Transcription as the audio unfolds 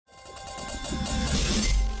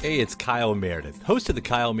Hey, it's Kyle Meredith, host of the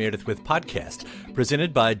Kyle Meredith With podcast,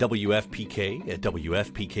 presented by WFPK at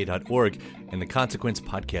WFPK.org and the Consequence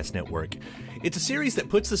Podcast Network. It's a series that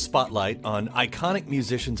puts the spotlight on iconic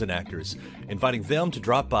musicians and actors, inviting them to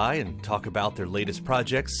drop by and talk about their latest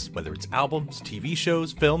projects, whether it's albums, TV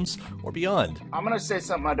shows, films, or beyond. I'm going to say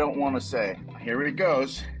something I don't want to say. Here it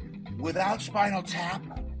goes. Without Spinal Tap,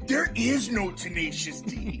 there is no Tenacious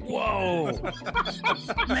D. Whoa!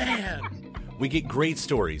 Man! We get great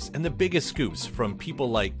stories and the biggest scoops from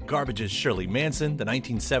people like Garbage's Shirley Manson, the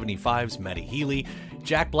 1975's Matty Healy,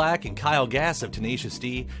 Jack Black and Kyle Gass of Tenacious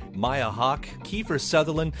D, Maya Hawke, Kiefer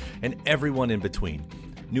Sutherland, and everyone in between.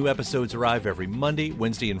 New episodes arrive every Monday,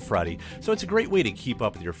 Wednesday, and Friday, so it's a great way to keep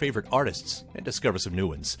up with your favorite artists and discover some new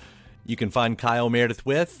ones. You can find Kyle Meredith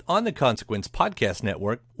With on the Consequence Podcast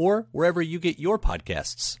Network or wherever you get your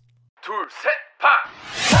podcasts. 둘, 셋, 파!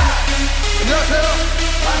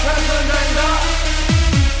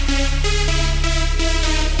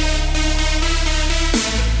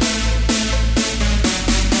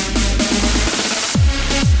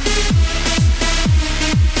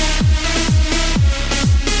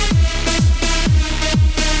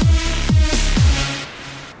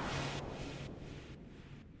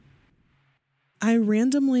 I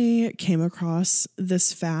randomly came across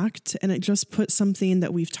this fact, and it just put something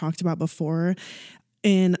that we've talked about before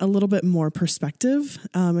in a little bit more perspective,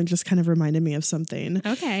 and just kind of reminded me of something.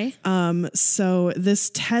 Okay. So this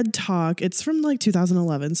TED Talk, it's from like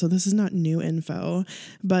 2011, so this is not new info,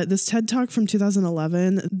 but this TED Talk from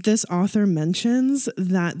 2011, this author mentions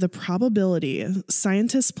that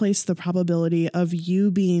scientists place the probability of you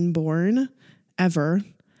being born ever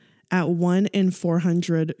at 1 in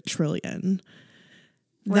 400 trillion.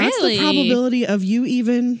 That's Really? the probability of you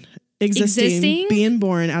even existing, being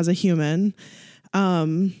born as a human.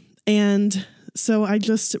 And so I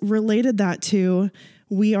just related that to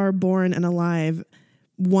we are born and alive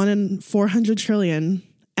 1 in 400 trillion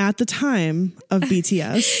at the time of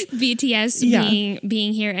BTS. BTS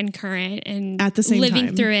being here and current and at the same living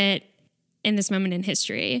time. through it in this moment in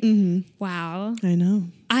history. Mm-hmm. Wow. I know.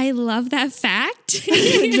 I love that fact.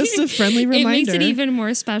 Just a friendly reminder. It makes it even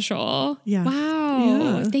more special. Yeah. Wow.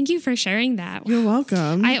 Yeah. Thank you for sharing that. You're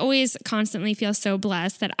welcome. I always constantly feel so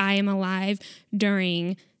blessed that I am alive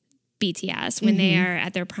during BTS when they are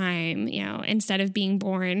at their prime, instead of being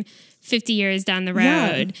born 50 years down the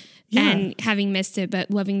road. Yeah. And having missed it,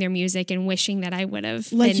 but loving their music and wishing that I would have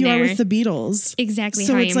like been you there. are with the Beatles. Exactly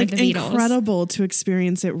So how I it's am like with the Beatles. incredible to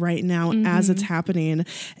experience it right now as it's happening.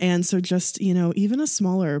 And so just, even a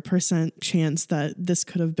smaller percent chance that this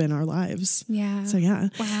could have been our lives. Yeah. So yeah.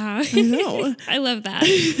 Wow. I know. I love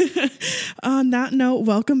that. On that note,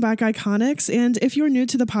 welcome back, Iconics. And if you're new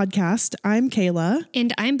to the podcast, I'm Kayla.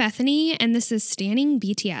 And I'm Bethany, and this is Standing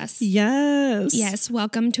BTS. Yes. Yes,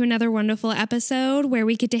 welcome to another wonderful episode where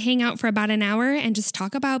we get to hang out for about an hour and just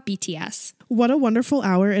talk about BTS. What a wonderful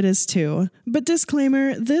hour it is too. But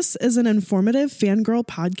disclaimer, this is an informative fangirl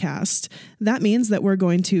podcast. That means that we're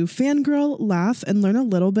going to fangirl, laugh, and learn a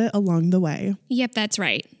little bit along the way. Yep, that's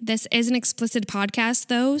right. This is an explicit podcast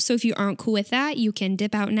though, so if you aren't cool with that, you can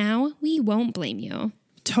dip out now. We won't blame you.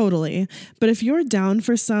 Totally. But if you're down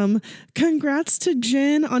for some, congrats to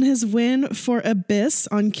Jin on his win for Abyss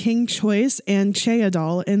on King Choice and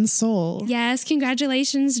Cheadal in Seoul. Yes,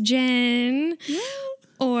 congratulations, Jen. Yeah.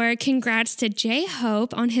 Or congrats to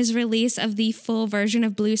J-Hope on his release of the full version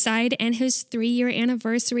of Blue Side and his 3-year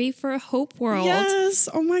anniversary for Hope World. Yes.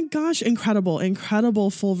 Oh my gosh. Incredible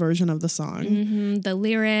full version of the song. Mm-hmm. The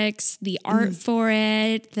lyrics, the art for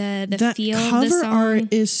it, the feel of the cover song.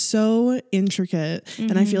 art is so intricate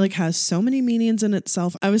and I feel like has so many meanings in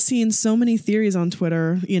itself. I was seeing so many theories on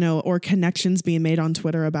Twitter, or connections being made on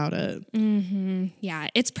Twitter about it. Mm-hmm. Yeah,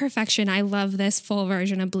 it's perfection. I love this full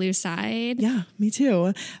version of Blue Side. Yeah, me too.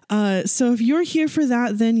 So if you're here for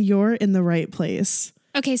that, then you're in the right place.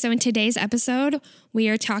 Okay, so in today's episode, we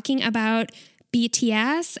are talking about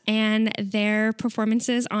BTS and their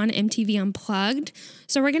performances on MTV Unplugged.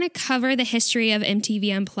 So we're going to cover the history of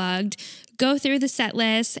MTV Unplugged, go through the set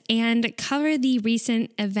list, and cover the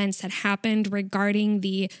recent events that happened regarding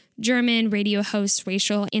the German radio host's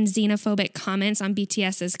racial and xenophobic comments on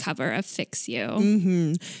BTS's cover of Fix You.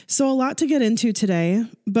 Mm-hmm. So a lot to get into today,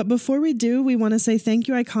 but before we do, we want to say thank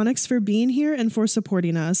you, Iconics, for being here and for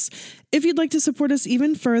supporting us. If you'd like to support us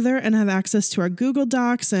even further and have access to our Google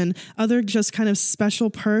Docs and other just kind of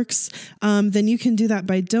special perks, then you can do that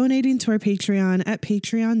by donating to our Patreon at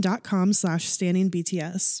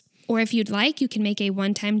patreon.com/standingbts. Or if you'd like, you can make a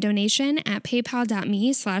one-time donation at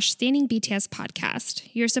paypal.me/standingbtspodcast.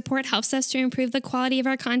 Your support helps us to improve the quality of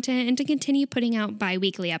our content and to continue putting out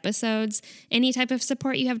bi-weekly episodes. Any type of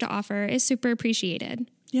support you have to offer is super appreciated.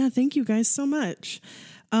 Yeah, thank you guys so much.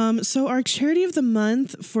 So our charity of the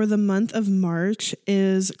month for the month of March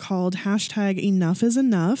is called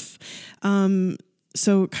 #EnoughIsEnough.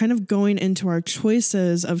 So kind of going into our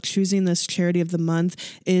choices of choosing this charity of the month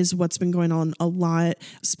is what's been going on a lot,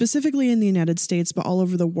 specifically in the United States, but all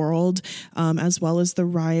over the world, as well as the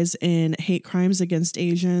rise in hate crimes against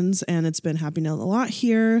Asians. And it's been happening a lot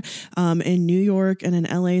here in New York and in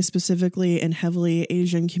LA, specifically in heavily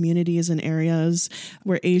Asian communities and areas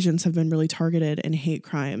where Asians have been really targeted in hate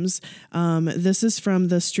crimes. This is from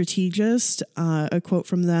The Strategist, a quote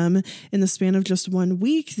from them. In the span of just 1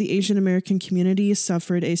 week, the Asian American community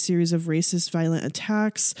suffered a series of racist violent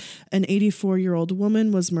attacks. An 84-year-old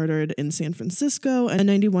woman was murdered in San Francisco. A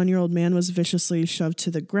 91-year-old man was viciously shoved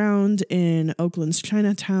to the ground in Oakland's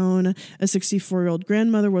Chinatown. A 64-year-old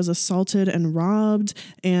grandmother was assaulted and robbed.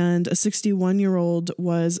 And a 61-year-old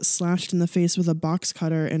was slashed in the face with a box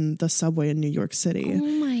cutter in the subway in New York City. Oh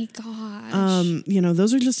my gosh.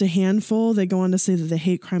 Those are just a handful. They go on to say that the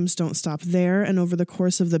hate crimes don't stop there. And over the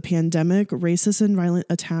course of the pandemic, racist and violent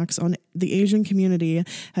attacks on the Asian community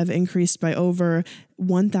have increased by over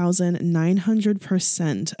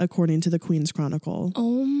 1,900%, according to the Queen's Chronicle.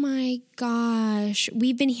 Oh my gosh.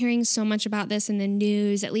 We've been hearing so much about this in the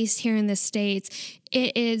news, at least here in the States.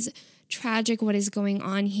 It is tragic what is going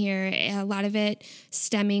on here. A lot of it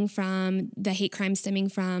stemming from the hate crime stemming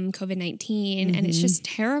from COVID-19. And it's just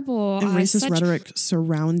terrible. And racist rhetoric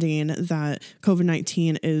surrounding that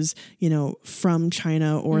COVID-19 is, from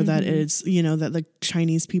China, or that it's, that the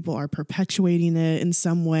Chinese people are perpetuating it in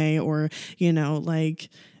some way, or,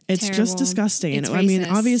 it's terrible. Just disgusting. It's I mean,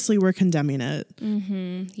 racist. obviously we're condemning it.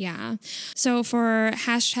 Yeah. So for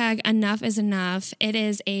 #EnoughIsEnough, it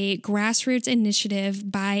is a grassroots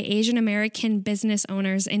initiative by Asian American business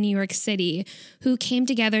owners in New York City who came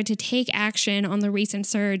together to take action on the recent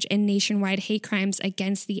surge in nationwide hate crimes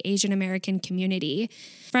against the Asian American community.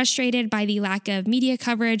 Frustrated by the lack of media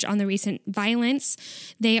coverage on the recent violence,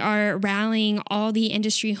 they are rallying all the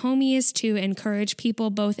industry homies to encourage people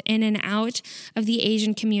both in and out of the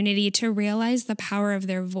Asian community to realize the power of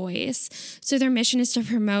their voice. So their mission is to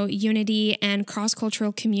promote unity and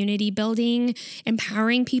cross-cultural community building,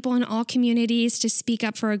 empowering people in all communities to speak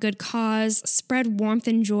up for a good cause, spread warmth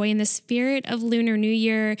and joy in the spirit of Lunar New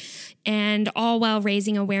Year, and all while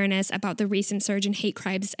raising awareness about the recent surge in hate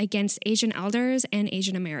crimes against Asian elders and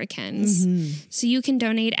Asian Americans. So you can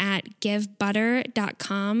donate at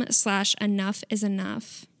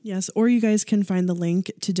givebutter.com/EnoughIsEnough. Yes, or you guys can find the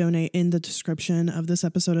link to donate in the description of this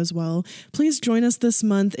episode as well. Please join us this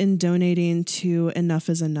month in donating to Enough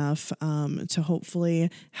is Enough to hopefully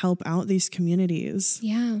help out these communities.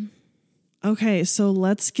 Yeah. Okay, so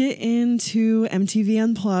let's get into MTV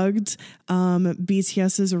Unplugged.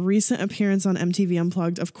 BTS's recent appearance on MTV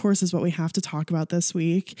Unplugged, of course, is what we have to talk about this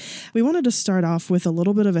week. We wanted to start off with a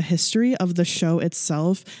little bit of a history of the show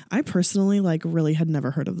itself. I personally really had never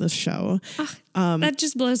heard of this show. That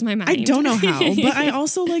just blows my mind. I don't know how, but I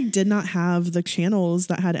also did not have the channels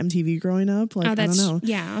that had MTV growing up. I don't know.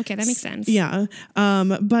 Yeah, okay, that makes sense. Yeah.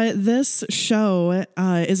 But this show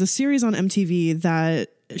is a series on MTV that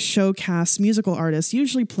showcast musical artists,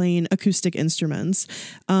 usually playing acoustic instruments.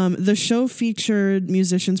 The show featured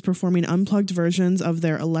musicians performing unplugged versions of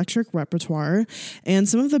their electric repertoire, and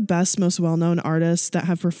some of the best, most well-known artists that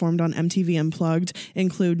have performed on MTV Unplugged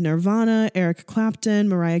include Nirvana, Eric Clapton,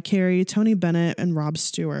 Mariah Carey, Tony Bennett, and Rob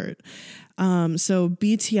Stewart. So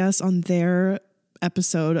BTS, on their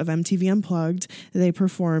episode of MTV Unplugged, they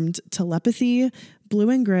performed Telepathy, Blue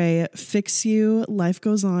and Gray, Fix You, Life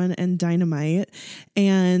Goes On, and Dynamite.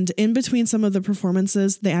 And in between some of the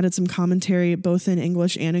performances, they added some commentary both in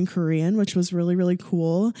English and in Korean, which was really, really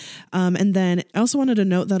cool. And then I also wanted to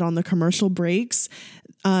note that on the commercial breaks,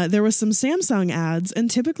 there was some Samsung ads, and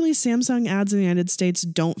typically Samsung ads in the United States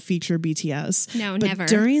don't feature BTS. No, but never.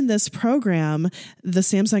 During this program, the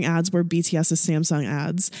Samsung ads were BTS's Samsung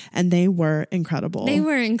ads, and they were incredible. They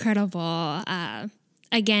were incredible.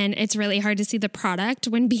 Again, it's really hard to see the product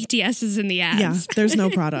when BTS is in the ads. Yeah, there's no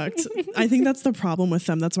product. I think that's the problem with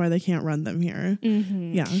them. That's why they can't run them here.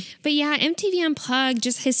 Yeah. But yeah, MTV Unplugged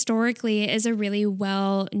just historically is a really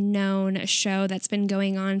well-known show that's been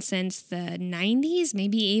going on since the 90s,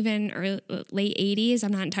 maybe even late 80s.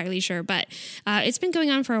 I'm not entirely sure, but it's been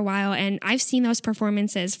going on for a while. And I've seen those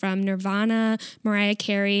performances from Nirvana, Mariah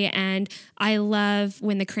Carey, and I love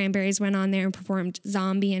when the Cranberries went on there and performed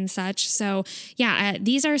Zombie and such. So yeah,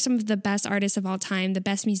 these are some of the best artists of all time, the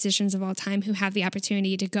best musicians of all time who have the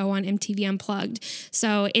opportunity to go on MTV Unplugged.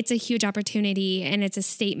 So it's a huge opportunity, and it's a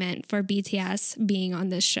statement for BTS being on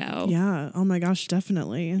this show. Yeah. Oh my gosh,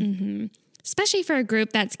 definitely. Especially for a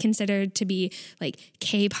group that's considered to be like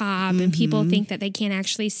K-pop, and people think that they can't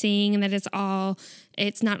actually sing and that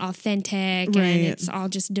it's not authentic, and it's all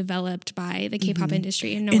just developed by the K-pop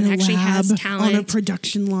industry, and no one actually has talent on a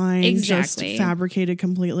production line, exactly, just fabricated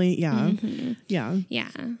completely. Yeah.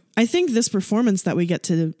 Yeah. I think this performance that we get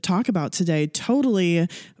to talk about today totally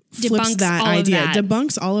flips Debunks that all of idea, that.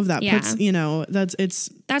 debunks all of that. Yeah. Puts,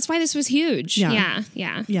 That's why this was huge. Yeah.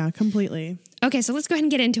 Yeah. Completely. Okay, so let's go ahead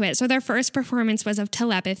and get into it. So their first performance was of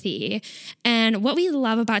Telepathy. And what we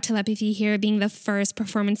love about Telepathy here being the first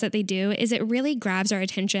performance that they do is it really grabs our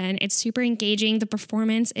attention. It's super engaging. The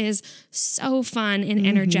performance is so fun and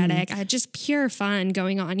energetic. Just pure fun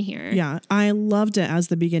going on here. Yeah, I loved it as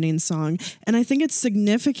the beginning song. And I think it's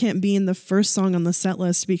significant being the first song on the set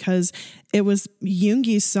list because it was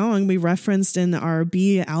Yoongi's song we referenced in our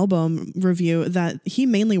B album review that he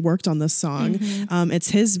mainly worked on this song. It's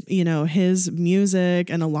his music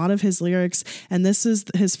and a lot of his lyrics. And this is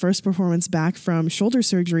his first performance back from shoulder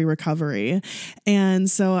surgery recovery. And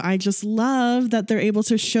so I just love that they're able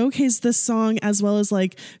to showcase this song as well as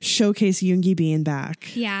like showcase Yoongi being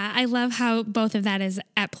back. Yeah, I love how both of that is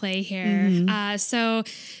at play here.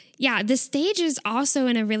 Yeah, the stage is also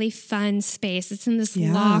in a really fun space. It's in this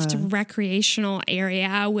loft recreational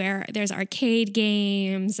area where there's arcade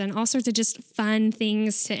games and all sorts of just fun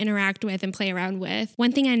things to interact with and play around with.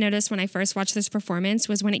 One thing I noticed when I first watched this performance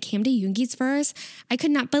was when it came to Yoongi's verse, I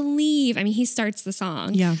could not believe, he starts the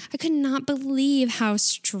song. Yeah. I could not believe how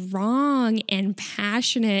strong and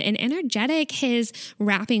passionate and energetic his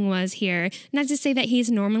rapping was here. Not to say that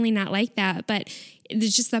he's normally not like that, but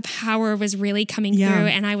it's just the power was really coming through,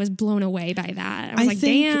 and I was blown away by that. I was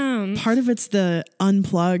think damn. Part of it's the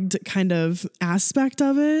unplugged kind of aspect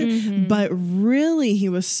of it, but really he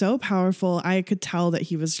was so powerful. I could tell that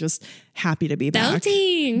he was just happy to be back. Belting.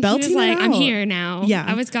 He was it like, I'm out. here now. Yeah.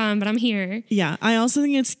 I was gone, but I'm here. Yeah. I also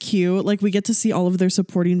think it's cute. Like we get to see all of their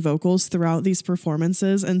supporting vocals throughout these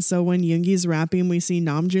performances. And so when Yoongi's rapping, we see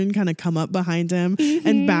Namjoon kind of come up behind him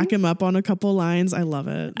and back him up on a couple lines. I love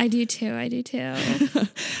it. I do too. I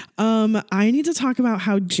need to talk about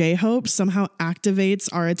how J-Hope somehow activates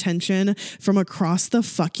our attention from across the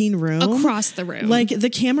fucking room. Across the room. Like the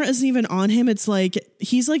camera isn't even on him. It's like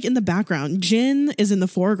he's like in the background. Jin is in the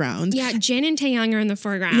foreground. Yeah, Jin and Taeyang are in the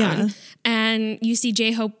foreground. Yeah. And you see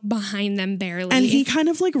J-Hope behind them barely. And he kind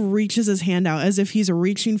of like reaches his hand out as if he's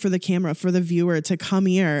reaching for the camera for the viewer to come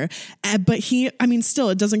here. But still,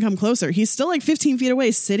 it doesn't come closer. He's still like 15 feet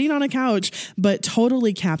away, sitting on a couch, but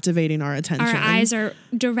totally captivating our attention. Our eyes are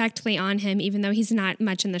directly on him, even though he's not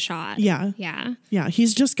much in the shot. Yeah. Yeah. Yeah.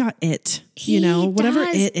 He's just got it, He whatever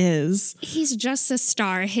does. it is. He's just a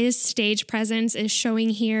star. His stage presence is showing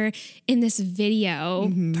here in this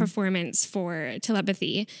video performance for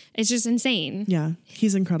Telepathy. It's just insane. Yeah.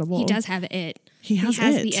 He's incredible. He does have it. He has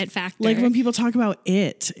the it factor. Like when people talk about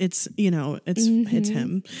it, it's it's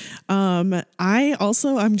him.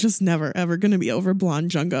 I'm just never ever gonna be over blonde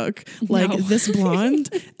Jungkook. Like No. this blonde,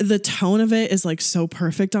 the tone of it is like so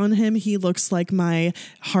perfect on him. He looks like my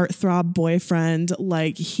heartthrob boyfriend.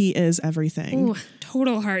 Like he is everything. Ooh,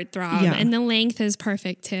 total heartthrob. Yeah. And the length is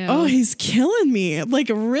perfect too. Oh, he's killing me. Like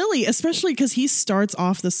really, especially because he starts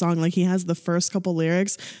off the song like he has the first couple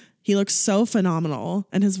lyrics. He looks so phenomenal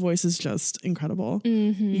and his voice is just incredible.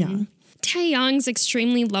 Yeah. Taeyang's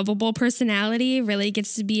extremely lovable personality really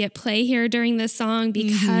gets to be at play here during this song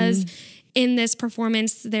because in this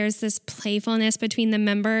performance, there's this playfulness between the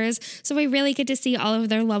members. So we really get to see all of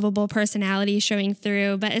their lovable personalities showing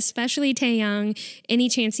through, but especially Taeyang, any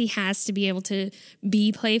chance he has to be able to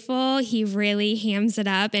be playful, he really hams it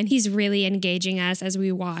up and he's really engaging us as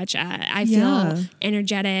we watch. I feel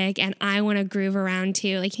energetic and I want to groove around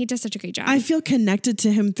too. Like he does such a great job. I feel connected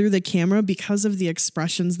to him through the camera because of the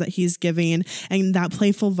expressions that he's giving and that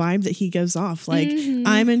playful vibe that he gives off. Like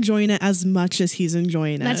I'm enjoying it as much as he's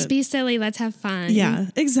enjoying it. Let's be silly. Let's have fun. Yeah,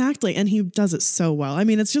 exactly. And he does it so well. I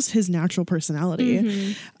mean, it's just his natural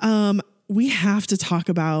personality. We have to talk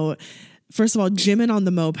about, first of all, Jimin on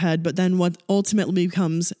the moped, but then what ultimately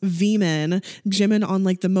becomes V-Man, Jimin on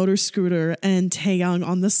like the motor scooter and Taeyang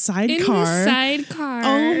on the sidecar. In the sidecar.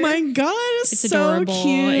 Oh my God. It's so adorable.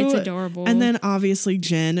 cute. It's adorable. And then obviously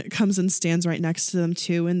Jin comes and stands right next to them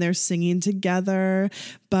too. And they're singing together,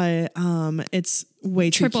 but it's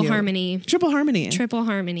way too Triple cute. harmony. Triple harmony. Triple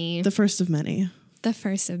harmony. The first of many. The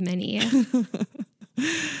first of many.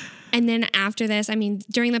 And then after this, I mean,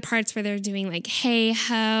 during the parts where they're doing like, hey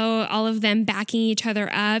ho, all of them backing each other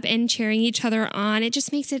up and cheering each other on, it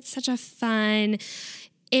just makes it such a fun,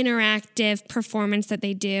 interactive performance that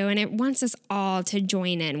they do. And it wants us all to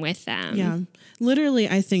join in with them. Yeah. Literally,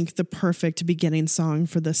 I think the perfect beginning song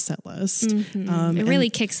for this set list. It really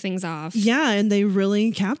kicks things off. Yeah, and they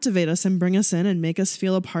really captivate us and bring us in and make us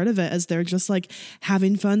feel a part of it as they're just like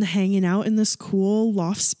having fun hanging out in this cool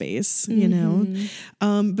loft space, you know.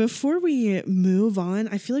 Before we move on,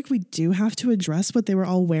 I feel like we do have to address what they were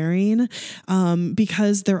all wearing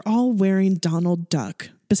because they're all wearing Donald Duck.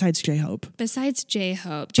 Besides J-Hope. Besides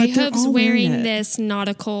J-Hope. J-Hope's wearing this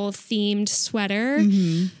nautical themed sweater,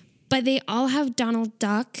 but they all have Donald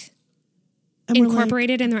Duck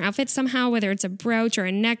incorporated in their outfits somehow, whether it's a brooch or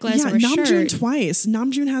a necklace or a shirt. Namjoon twice.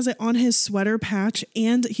 Namjoon has it on his sweater patch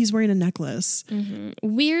and he's wearing a necklace.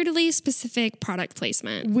 Weirdly specific product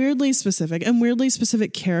placement. Weirdly specific and weirdly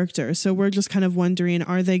specific character. So we're just kind of wondering,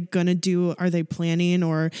 are they planning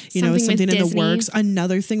or, something in the works?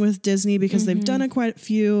 Another thing with Disney because they've done quite a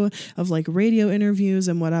few of like radio interviews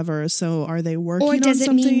and whatever. So are they working on something? Or does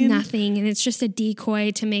it mean nothing and it's just a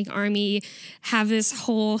decoy to make Army have this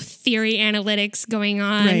whole theory analytics going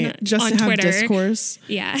on just on to have Twitter. Discourse.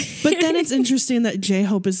 Yeah. But then it's interesting that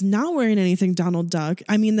J-Hope is not wearing anything Donald Duck.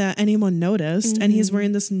 I mean, that anyone noticed. And he's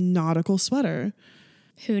wearing this nautical sweater.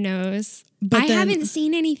 Who knows? But I haven't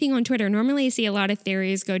seen anything on Twitter. Normally I see a lot of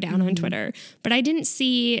theories go down on Twitter, but I didn't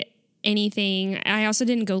see anything. I also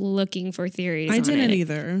didn't go looking for theories. I didn't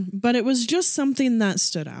either, but it was just something that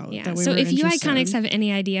stood out. Yeah. So if you Iconics have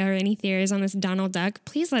any idea or any theories on this Donald Duck,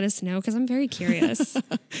 please let us know because I'm very curious.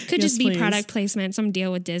 Could just be product placement, some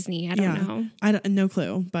deal with Disney. I don't know. No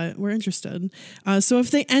clue, but we're interested. So if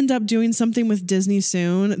they end up doing something with Disney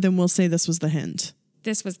soon, then we'll say this was the hint.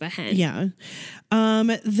 This was the hint. Yeah.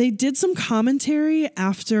 They did some commentary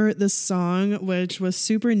after the song, which was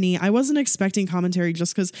super neat. I wasn't expecting commentary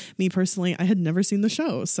just because me personally, I had never seen the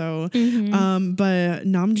show. So, but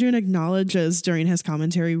Namjoon acknowledges during his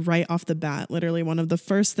commentary right off the bat, literally one of the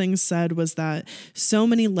first things said was that so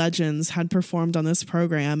many legends had performed on this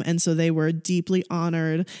program. And so they were deeply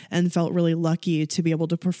honored and felt really lucky to be able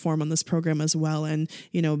to perform on this program as well. And,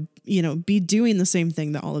 be doing the same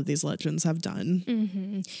thing that all of these legends have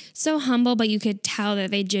done. So humble, but you could tell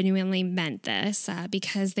that they genuinely meant this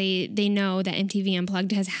because they know that MTV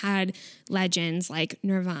Unplugged has had legends like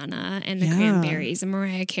Nirvana and the Cranberries and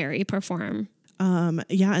Mariah Carey perform.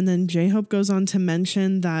 And then J-Hope goes on to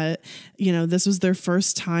mention that, this was their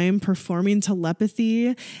first time performing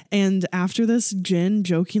Telepathy. And after this, Jin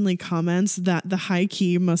jokingly comments that the high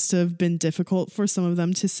key must have been difficult for some of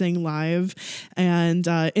them to sing live. And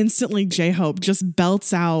instantly J-Hope just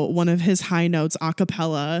belts out one of his high notes a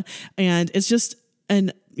cappella. And it's just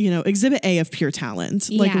an exhibit A of pure talent.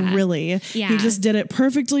 Like really, he just did it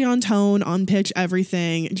perfectly on tone, on pitch,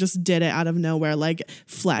 everything, just did it out of nowhere, like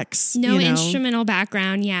flex. No instrumental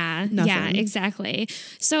background. Yeah. Nothing. Yeah, exactly.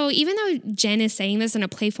 So even though Jen is saying this in a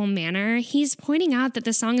playful manner, he's pointing out that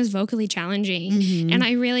the song is vocally challenging. And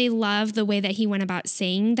I really love the way that he went about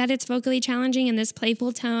saying that it's vocally challenging in this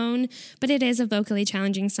playful tone, but it is a vocally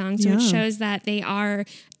challenging song. So it shows that they are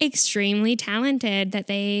extremely talented, that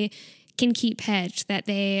they can keep pitch, that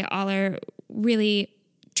they all are really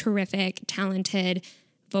terrific, talented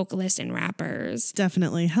vocalists and rappers.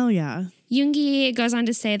 Definitely. Hell yeah. Yoongi goes on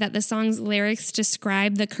to say that the song's lyrics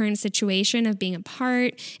describe the current situation of being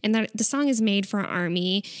apart and that the song is made for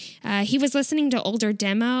Army. He was listening to older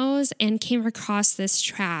demos and came across this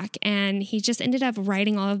track, and he just ended up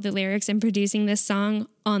writing all of the lyrics and producing this song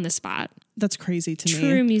on the spot. That's crazy to me.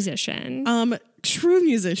 True musician. True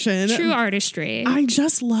musician. True artistry. I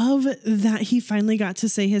just love that he finally got to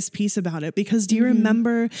say his piece about it because do you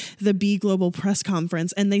remember the B Global press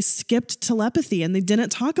conference and they skipped Telepathy and they didn't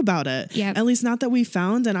talk about it? Yep. At least not that we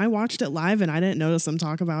found, and I watched it live and I didn't notice them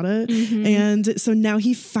talk about it. And so now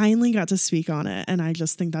he finally got to speak on it and I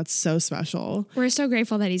just think that's so special. We're so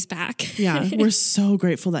grateful that he's back. Yeah, we're so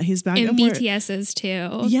grateful that he's back. And BTS is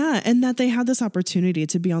too. Yeah, and that they had this opportunity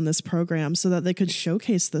to be on this program so that they could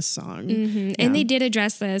showcase this song. And they did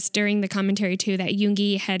address this during the commentary too, that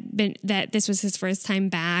Yoongi that this was his first time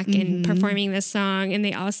back and performing this song, and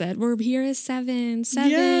they all said, "We're here as seven."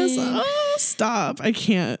 Yes. Oh, stop. I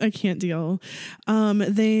can't deal.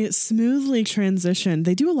 They smoothly transition.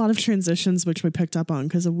 They do a lot of transitions, which we picked up on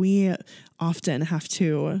because we often have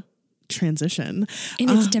to transition.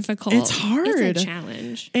 And it's difficult. It's hard. It's a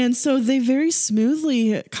challenge. And so they very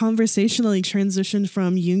smoothly, conversationally transitioned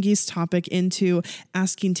from Yoongi's topic into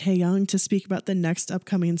asking Taehyung to speak about the next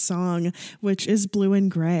upcoming song, which is Blue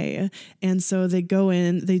and Gray. And so they go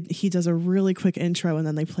in, he does a really quick intro, and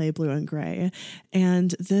then they play Blue and Gray.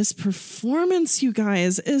 And this performance, you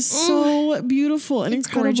guys, is so beautiful and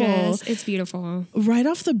incredible. Gorgeous. It's beautiful. Right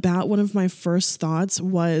off the bat, one of my first thoughts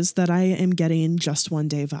was that I am getting Just One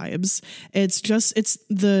Day vibes. It's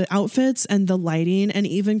the outfits and the lighting, and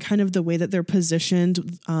even kind of the way that they're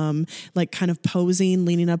positioned, like kind of posing,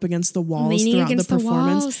 leaning up against the walls throughout the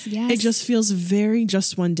performance. Yes. It just feels very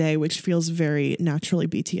Just One Day, which feels very naturally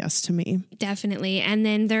BTS to me. Definitely. And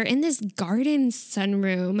then they're in this garden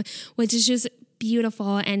sunroom, which is just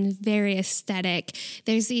beautiful and very aesthetic.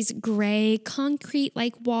 There's these gray concrete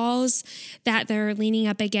like walls that they're leaning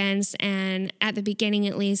up against, and at the beginning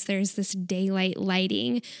at least there's this daylight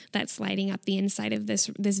lighting that's lighting up the inside of this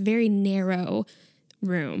very narrow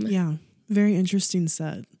room. Yeah, very interesting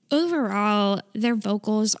set. Overall, their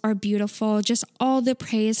vocals are beautiful. Just all the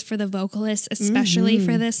praise for the vocalists, especially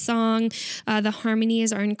for this song. The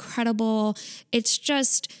harmonies are incredible. It's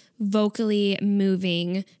just vocally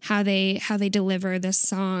moving how they deliver this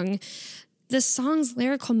song. The song's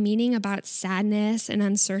lyrical meaning about sadness and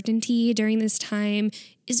uncertainty during this time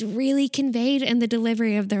is really conveyed in the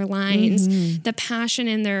delivery of their lines. The passion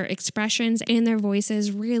in their expressions and their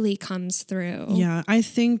voices really comes through. Yeah, I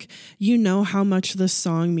think you know how much this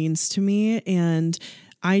song means to me, and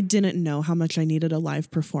I didn't know how much I needed a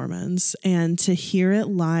live performance, and to hear it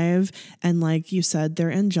live, and like you said,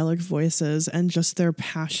 their angelic voices and just their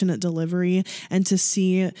passionate delivery, and to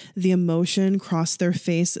see the emotion cross their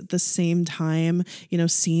face at the same time,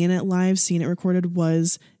 seeing it live, seeing it recorded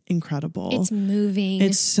was incredible. It's moving.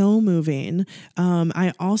 It's so moving.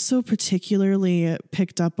 I also particularly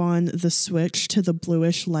picked up on the switch to the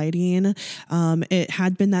bluish lighting. It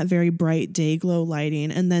had been that very bright day glow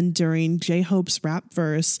lighting, and then during J-Hope's rap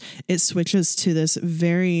verse, it switches to this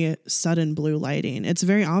very sudden blue lighting. It's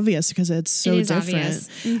very obvious because it's so different.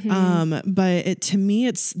 But to me,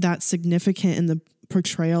 it's that significant in the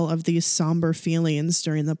portrayal of these somber feelings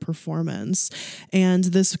during the performance. And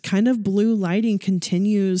this kind of blue lighting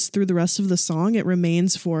continues through the rest of the song. It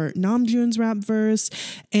remains for Namjoon's rap verse,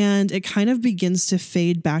 and it kind of begins to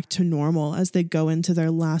fade back to normal as they go into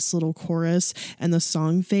their last little chorus and the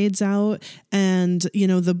song fades out. And,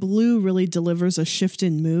 the blue really delivers a shift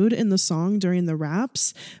in mood in the song during the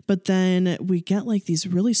raps, but then we get like these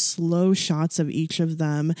really slow shots of each of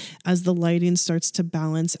them as the lighting starts to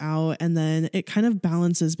balance out, and then it kind of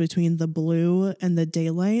balances between the blue and the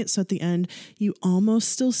daylight. So at the end, you almost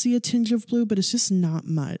still see a tinge of blue, but it's just not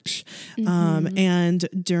much. And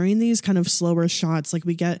during these kind of slower shots, like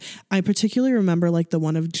I particularly remember like the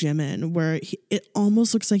one of Jimin where it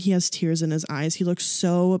almost looks like he has tears in his eyes. He looks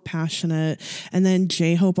so passionate. And then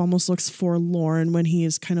J-Hope almost looks forlorn when he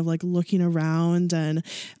is kind of like looking around, and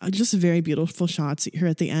just very beautiful shots here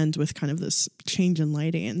at the end with kind of this change in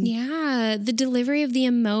lighting. Yeah, the delivery of the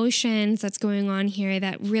emotions that's going on here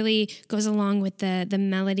that really goes along with the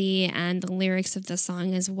melody and the lyrics of the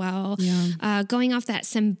song as well. Yeah. Going off that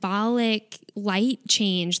symbolic light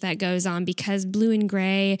change that goes on, because blue and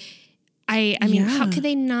gray, I mean, how could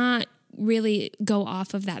they not really go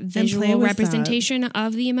off of that visual representation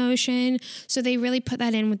of the emotion? So they really put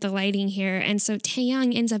that in with the lighting here. And so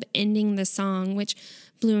Taehyung ends up ending the song, which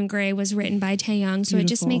Blue and Gray was written by Taehyung, so it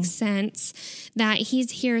just makes sense that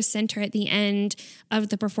he's here center at the end of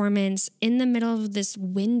the performance in the middle of this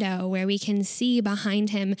window where we can see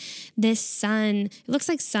behind him this sun. It looks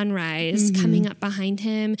like sunrise coming up behind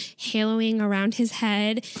him, haloing around his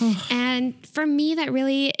head. And for me, that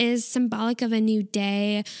really is symbolic of a new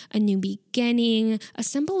day, a new beginning, a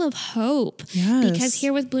symbol of hope. Yes. Because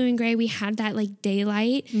here with Blue and Gray, we had that like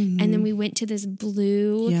daylight, and then we went to this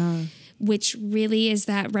blue. Yeah. Which really is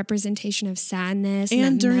that representation of sadness.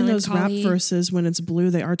 And during melancholy. those rap verses, when it's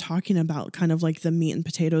blue, they are talking about kind of like the meat and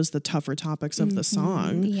potatoes, the tougher topics of the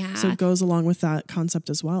song. Yeah. So it goes along with that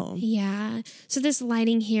concept as well. Yeah. So this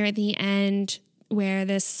lighting here at the end, where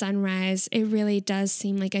this sunrise, it really does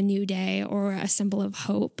seem like a new day or a symbol of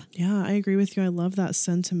hope. Yeah, I agree with you. I love that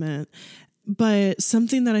sentiment. But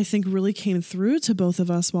something that I think really came through to both of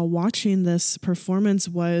us while watching this performance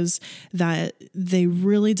was that they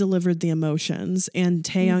really delivered the emotions. And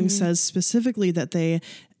Taehyung says specifically that they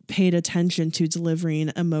paid attention to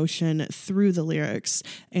delivering emotion through the lyrics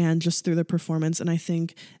and just through the performance. And I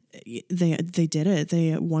think they did it.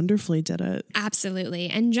 They wonderfully did it. Absolutely.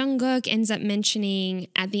 And Jungkook ends up mentioning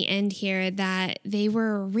at the end here that they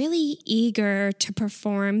were really eager to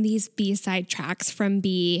perform these B-side tracks from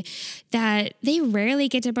B, that they rarely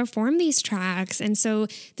get to perform these tracks. And so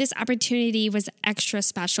this opportunity was extra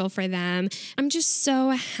special for them. I'm just so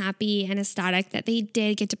happy and ecstatic that they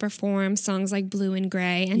did get to perform songs like Blue and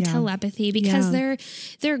Gray and Telepathy, because they're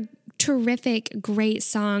terrific, great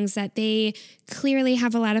songs that they clearly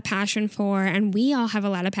have a lot of passion for, and we all have a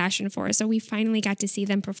lot of passion for. So we finally got to see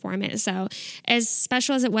them perform it. So as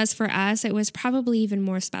special as it was for us, it was probably even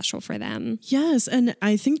more special for them. Yes. And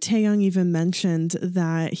I think Taeyong even mentioned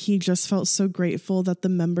that he just felt so grateful that the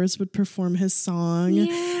members would perform his song.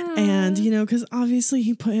 Yeah. And, you know, because obviously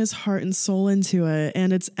he put his heart and soul into it,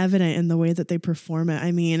 and it's evident in the way that they perform it.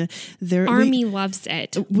 I mean, Army loves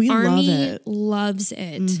it. Army loves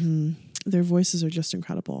it. Mm-hmm. Their voices are just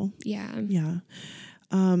incredible. Yeah. Yeah.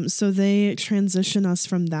 So they transition us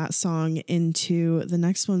from that song into the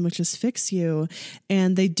next one, which is Fix You.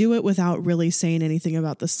 And they do it without really saying anything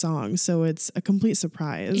about the song. So it's a complete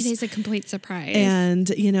surprise. It is a complete surprise. And,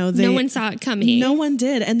 you know, no one saw it coming. No one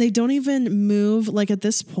did. And they don't even move. Like at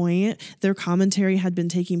this point, their commentary had been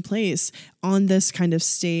taking place on this kind of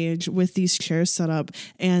stage with these chairs set up,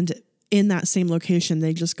 and in that same location,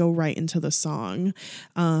 they just go right into the song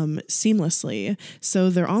seamlessly. So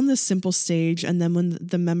they're on this simple stage, and then when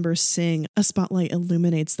the members sing, a spotlight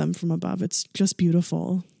illuminates them from above. It's just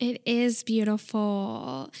beautiful. It is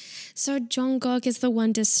beautiful. So Jungkook is the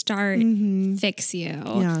one to start Fix You.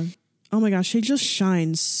 Yeah. Oh my gosh, he just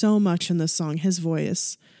shines so much in this song, his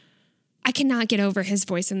voice. I cannot get over his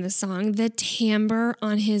voice in this song. The timbre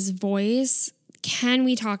on his voice, can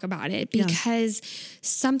we talk about it? Because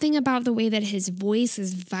something about the way that his voice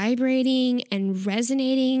is vibrating and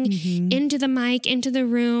resonating into the mic, into the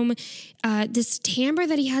room, this timbre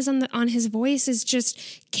that he has on his voice is just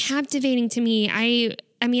captivating to me.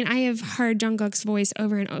 I mean, I have heard Jungkook's voice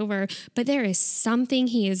over and over, but there is something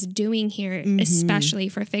he is doing here, especially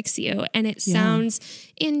for Fix You, and it sounds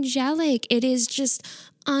angelic. It is just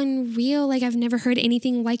unreal. Like, I've never heard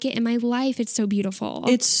anything like it in my life. It's so beautiful.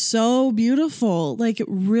 It's so beautiful. Like,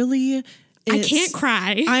 really, I can't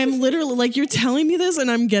cry. I'm literally, like, you're telling me this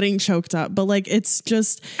and I'm getting choked up, but like, it's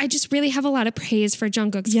just, I just really have a lot of praise for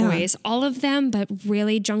Jungkook's voice. All of them, but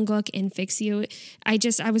really Jungkook and Fix You. I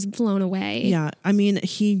was blown away. Yeah. I mean,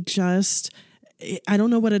 I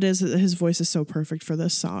don't know what it is. His voice is so perfect for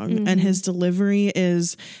this song, and his delivery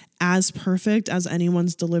is as perfect as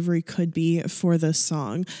anyone's delivery could be for this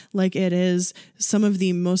song. Like, it is some of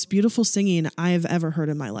the most beautiful singing I've ever heard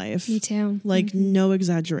in my life. Me too. Like, no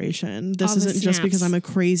exaggeration. This isn't just because I'm a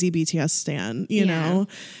crazy BTS stan, you know?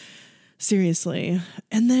 Seriously.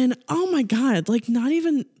 And then, oh my God, like, not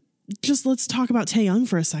even... Just let's talk about Taeyong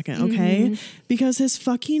for a second, okay? Because his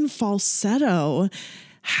fucking falsetto...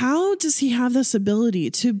 How does he have this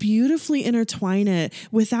ability to beautifully intertwine it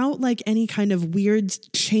without like any kind of weird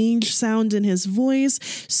change sound in his voice,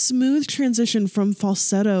 smooth transition from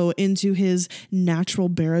falsetto into his natural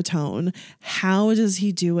baritone? How does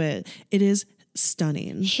he do it? It is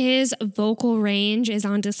stunning. His vocal range is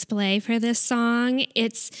on display for this song.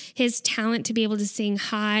 It's his talent to be able to sing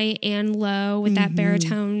high and low with that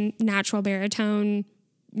baritone, natural baritone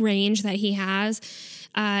range that he has.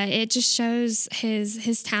 It just shows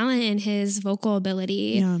his talent and his vocal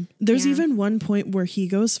ability. Yeah. There's even one point where he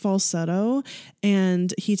goes falsetto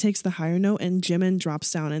and he takes the higher note and Jimin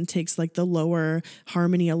drops down and takes like the lower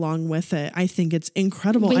harmony along with it. I think it's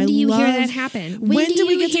incredible. When do you hear that happen? When do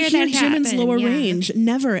we get to hear Jimin's lower range?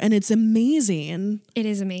 Never. And it's amazing. It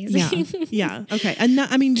is amazing. Yeah. Okay. And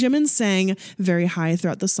Jimin sang very high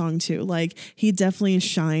throughout the song too. Like, he definitely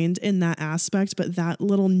shined in that aspect, but that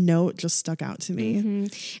little note just stuck out to me.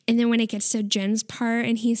 And then when it gets to Jin's part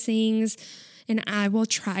and he sings, "And I will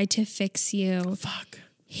try to fix you." Fuck.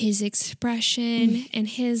 His expression and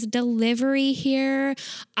his delivery here,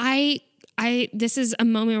 this is a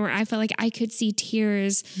moment where I felt like I could see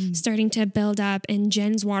tears starting to build up in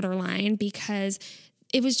Jin's waterline, because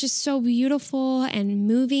it was just so beautiful and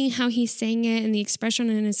moving how he sang it, and the expression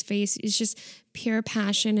in his face is just pure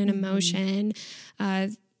passion and emotion.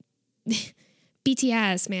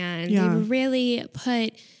 BTS, man, they really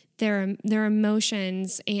put their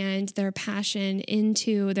emotions and their passion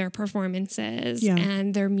into their performances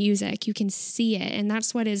and their music. You can see it, and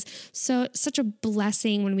that's what is such a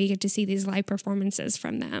blessing when we get to see these live performances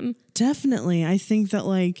from them. Definitely. I think that,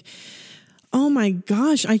 like, oh my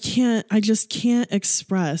gosh, I just can't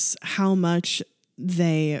express how much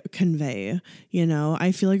they convey. You know,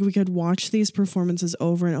 I feel like we could watch these performances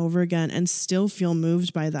over and over again and still feel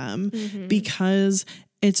moved by them, because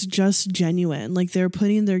it's just genuine. Like they're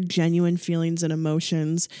putting their genuine feelings and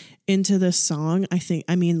emotions into this song.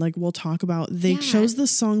 I mean, like we'll talk about, they chose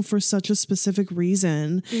this song for such a specific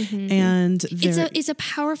reason. And it's a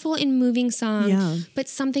powerful and moving song, but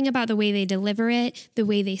something about the way they deliver it, the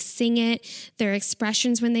way they sing it, their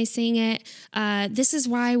expressions when they sing it. This is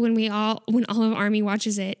why when Olive Army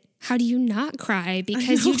watches it, how do you not cry?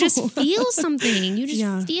 Because you just feel something. You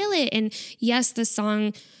just feel it. And yes, the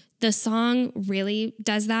song really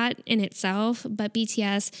does that in itself, but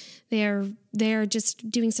BTS, they're just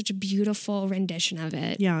doing such a beautiful rendition of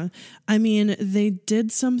it. Yeah. I mean, they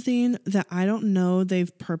did something that I don't know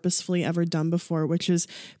they've purposefully ever done before, which is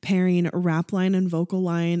pairing rap line and vocal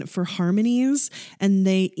line for harmonies. And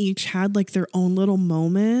they each had like their own little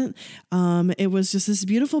moment. It was just this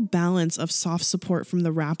beautiful balance of soft support from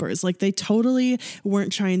the rappers. Like they totally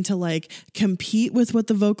weren't trying to like compete with what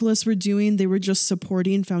the vocalists were doing. They were just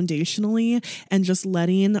supporting foundationally and just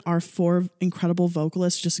letting our 4 incredible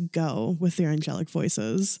vocalists just go with their angelic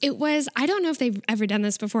voices. It was, I don't know if they've ever done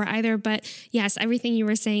this before either, but yes, everything you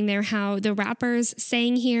were saying there, how the rappers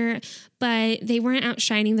sang here, but they weren't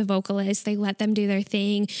outshining the vocalists. They let them do their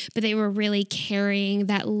thing, but they were really carrying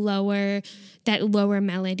that lower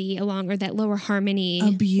melody along, or that lower harmony.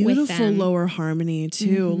 A beautiful lower harmony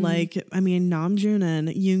too. Like, I mean, Namjoon and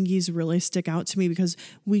Yoongi's really stick out to me because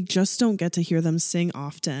we just don't get to hear them sing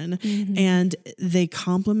often. And they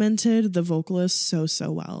complemented the vocalists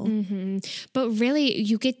so well. But really,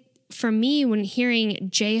 you get, for me, when hearing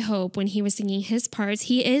J-Hope, when he was singing his parts,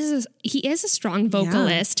 he is a strong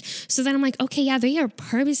vocalist. So then I'm like, okay, yeah, they are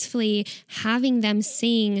purposefully having them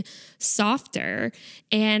sing softer.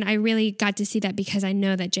 And I really got to see that because I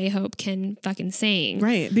know that J-Hope can fucking sing.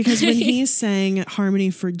 Right. Because when he sang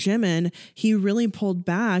harmony for Jimin, he really pulled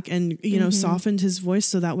back and, you know, softened his voice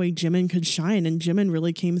so that way Jimin could shine. And Jimin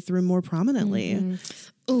really came through more prominently.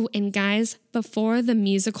 Oh, and guys, before the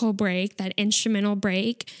musical break, that instrumental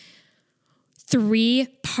break,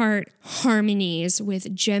 3-part harmonies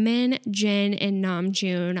with Jimin, Jin, and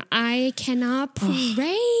Namjoon. I cannot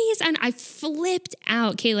praise. And I flipped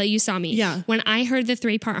out. Kayla, you saw me. Yeah. When I heard the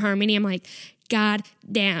 3-part harmony, I'm like, God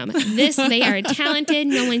damn, they are talented.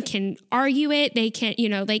 No one can argue it. They can't,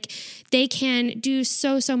 they can do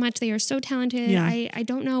so much. They are so talented. Yeah. I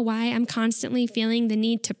don't know why I'm constantly feeling the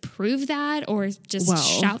need to prove that or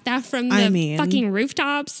just shout that from the fucking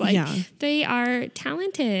rooftops. They are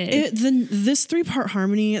talented. This 3-part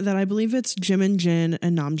harmony that I believe it's Jimin, Jin,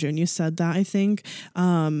 and Namjoon. You said that, I think.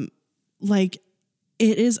 Like,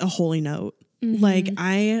 it is a holy note. Like,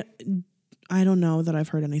 I don't know that I've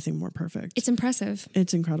heard anything more perfect. It's impressive.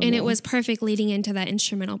 It's incredible. And it was perfect leading into that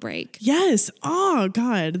instrumental break. Yes. Oh,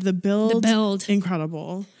 God. The build.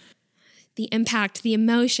 Incredible. The impact, the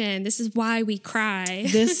emotion. This is why we cry.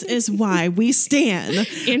 This is why we stand.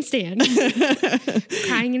 And stand.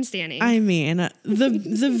 Crying and standing. I mean,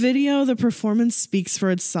 the video, the performance speaks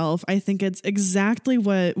for itself. I think it's exactly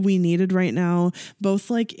what we needed right now, both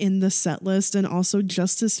like in the set list and also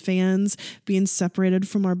just as fans being separated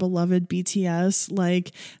from our beloved BTS.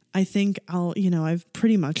 Like, I think I've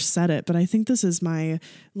pretty much said it, but I think this is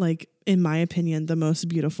in my opinion, the most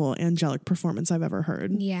beautiful angelic performance I've ever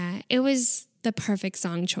heard. Yeah, it was the perfect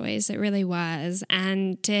song choice. It really was.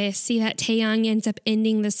 And to see that Taeyong ends up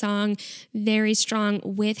ending the song very strong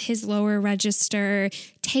with his lower register,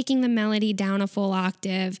 taking the melody down a full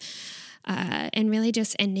octave, and really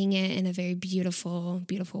just ending it in a very beautiful,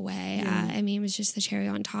 beautiful way. I mean, it was just the cherry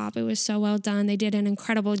on top. It was so well done. They did an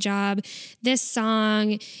incredible job. This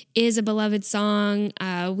song is a beloved song.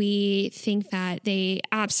 We think that they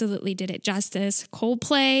absolutely did it justice.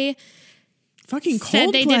 Coldplay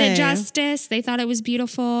said they did it justice. They thought it was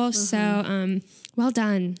beautiful. So, well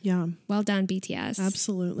done. Yeah. Well done, BTS.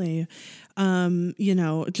 Absolutely.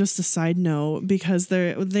 Just a side note, because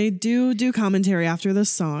they do commentary after this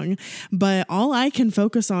song, but all I can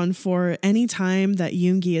focus on for any time that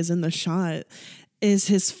Yoongi is in the shot is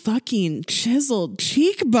his fucking chiseled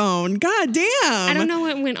cheekbone. God damn. I don't know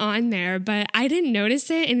what went on there, but I didn't notice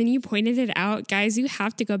it. And then you pointed it out. Guys, you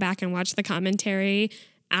have to go back and watch the commentary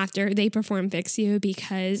after they perform Fix You,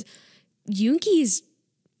 because Yoongi's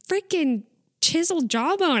freaking chiseled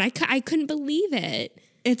jawbone. I couldn't believe it.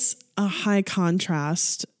 It's a high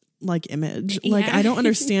contrast like image. Like, Yeah. I don't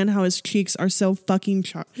understand how his cheeks are so fucking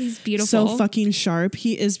sharp. He's beautiful. So fucking sharp.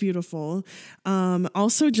 He is beautiful.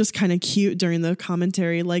 Also just kind of cute during the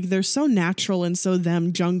commentary. Like, they're so natural and so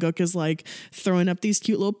them. Jungkook is like throwing up these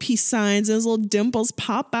cute little peace signs and his little dimples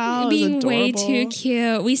pop out. Being It's way adorable. too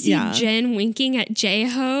cute. We see Yeah. Jin winking at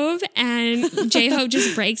J-Hope, and J-Hope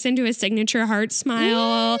just breaks into a signature heart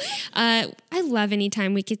smile. I love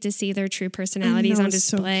anytime we get to see their true personalities know, on it's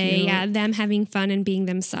so display. cute. Yeah, them having fun and being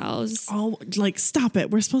themselves. Oh, like, stop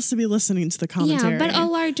it. We're supposed to be listening to the commentary. Yeah, but a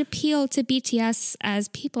large appeal to BTS as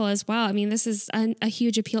people as well. I mean, this is a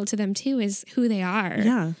huge appeal to them too, is who they are.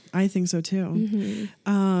 Yeah, I think so too.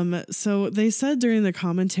 So they said during the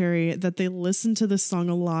commentary that they listened to this song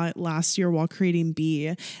a lot last year while creating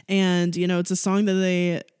B. And, you know, it's a song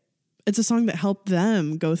that helped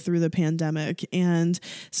them go through the pandemic. And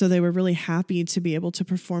so they were really happy to be able to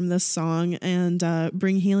perform this song and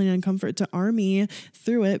bring healing and comfort to ARMY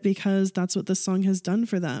through it, because that's what this song has done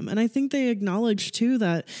for them. And I think they acknowledged too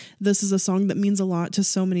that this is a song that means a lot to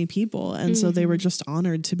so many people. And so they were just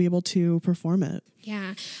honored to be able to perform it.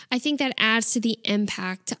 Yeah, I think that adds to the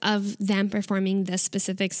impact of them performing this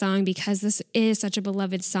specific song, because this is such a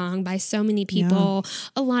beloved song by so many people. Yeah.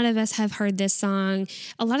 A lot of us have heard this song.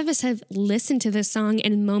 A lot of us have listened to this song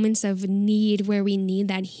in moments of need, where we need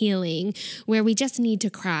that healing, where we just need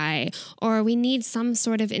to cry, or we need some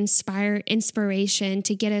sort of inspiration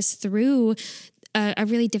to get us through a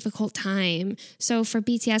really difficult time. So for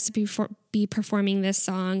BTS to be performing this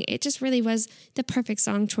song, it just really was the perfect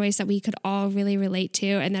song choice that we could all really relate to,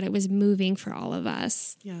 and that it was moving for all of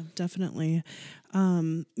us. Yeah, definitely.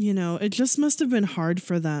 You know, it just must have been hard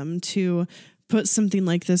for them to put something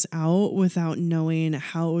like this out without knowing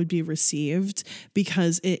how it would be received,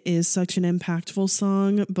 because it is such an impactful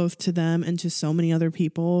song, both to them and to so many other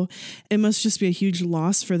people. It must just be a huge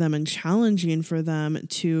loss for them and challenging for them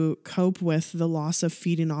to cope with the loss of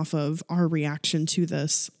feeding off of our reaction to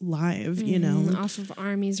this live, you know? Off of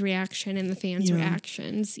ARMY's reaction and the fans'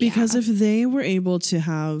 reactions. Because if they were able to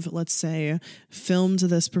have, let's say, filmed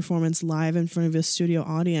this performance live in front of a studio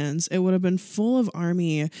audience, it would have been full of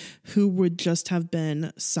ARMY who would just have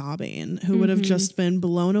been sobbing, who would have just been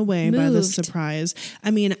blown away by this surprise.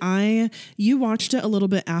 I mean, you watched it a little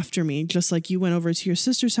bit after me, just like you went over to your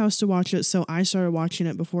sister's house to watch it. So I started watching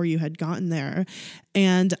it before you had gotten there.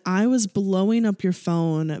 And I was blowing up your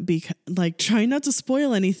phone, like trying not to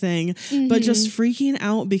spoil anything, but just freaking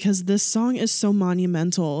out because this song is so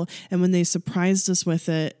monumental. And when they surprised us with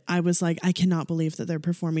it, I was like, I cannot believe that they're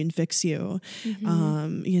performing Fix You.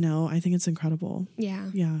 You know, I think it's incredible.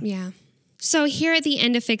 Yeah. So here at the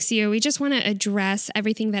end of Fix You, we just want to address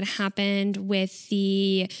everything that happened with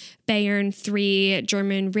the Bayern 3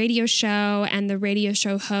 German radio show and the radio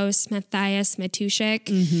show host Matthias Matuschik,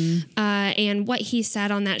 and what he said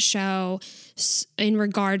on that show in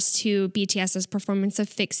regards to BTS's performance of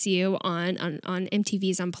Fix You on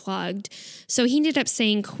MTV's Unplugged. So he ended up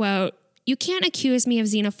saying, quote, "You can't accuse me of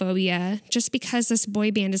xenophobia just because this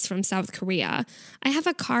boy band is from South Korea. I have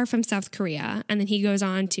a car from South Korea." And then he goes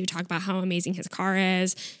on to talk about how amazing his car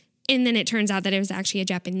is. And then it turns out that it was actually a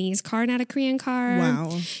Japanese car, not a Korean car.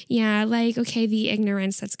 Wow. Yeah, like, okay, the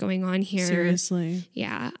ignorance that's going on here. Seriously.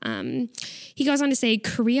 Yeah. He goes on to say,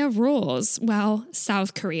 Korea rules. Well,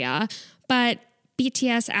 South Korea. But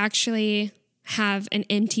BTS actually have an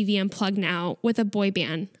MTV Unplugged now with a boy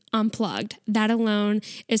band Unplugged. That alone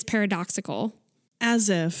is paradoxical. As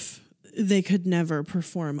if they could never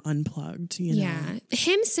perform Unplugged, you know? Yeah.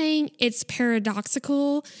 Him saying it's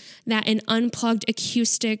paradoxical that an unplugged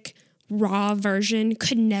acoustic raw version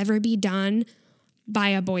could never be done by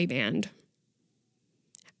a boy band.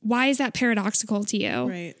 Why is that paradoxical to you?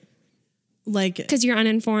 Right. Like, because you're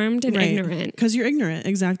uninformed and ignorant. Because you're ignorant.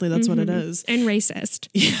 Exactly. That's what it is. And racist.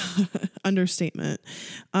 Yeah. Understatement.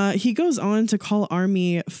 He goes on to call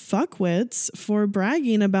ARMY fuckwits for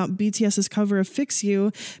bragging about BTS's cover of Fix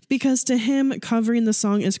You, because to him, covering the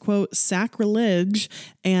song is, quote, sacrilege.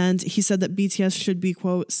 And he said that BTS should be,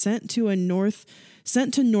 quote, sent to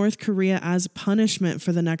North Korea as punishment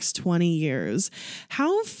for the next 20 years.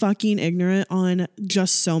 How fucking ignorant on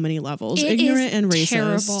just so many levels. Ignorant and racist.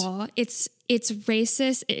 Terrible. It's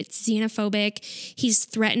racist. It's xenophobic. He's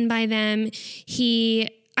threatened by them.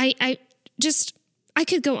 I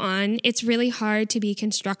could go on. It's really hard to be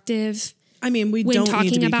constructive. I mean, we don't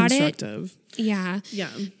need to be constructive. Yeah.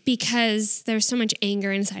 Because there's so much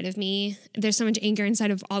anger inside of me. There's so much anger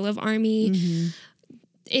inside of all of ARMY.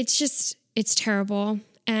 It's terrible,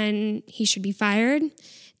 and he should be fired.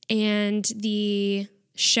 And the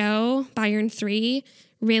show, Bayern 3,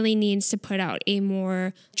 really needs to put out a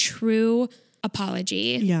more true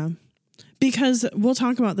apology. Yeah. Because we'll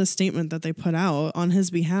talk about the statement that they put out on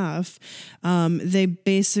his behalf. They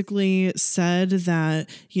basically said that,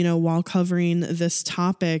 while covering this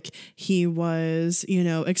topic, he was,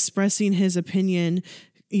 expressing his opinion,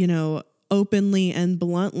 openly and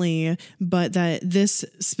bluntly, but that this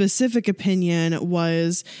specific opinion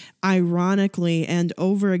was ironically and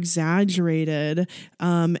over exaggerated,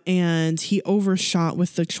 and he overshot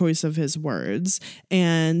with the choice of his words,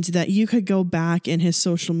 and that you could go back in his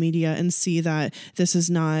social media and see that this is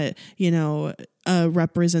not, a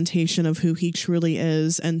representation of who he truly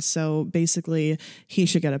is. And so basically he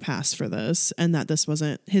should get a pass for this, and that this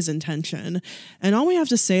wasn't his intention. And all we have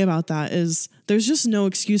to say about that is there's just no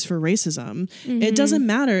excuse for racism. It doesn't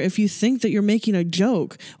matter if you think that you're making a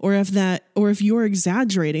joke or if you're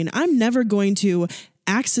exaggerating. I'm never going to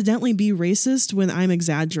accidentally be racist when I'm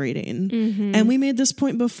exaggerating. And we made this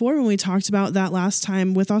point before when we talked about that last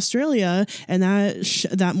time with Australia and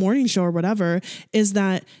that morning show or whatever, is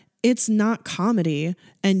that it's not comedy,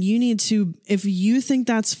 and you need to, if you think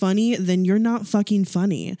that's funny, then you're not fucking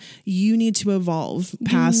funny. You need to evolve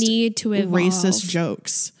past racist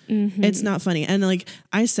jokes. It's not funny. And like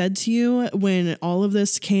I said to you when all of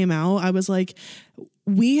this came out, I was like,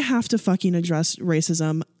 we have to fucking address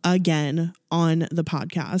racism again on the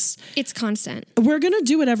podcast. It's constant. We're going to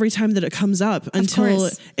do it every time that it comes up until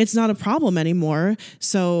it's not a problem anymore.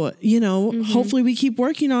 So, hopefully we keep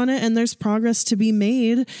working on it and there's progress to be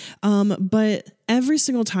made. But every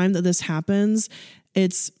single time that this happens,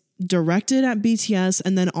 it's directed at BTS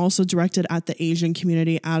and then also directed at the Asian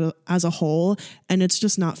community as a whole. And it's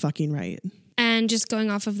just not fucking right. And just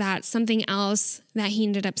going off of that, something else that he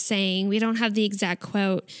ended up saying, we don't have the exact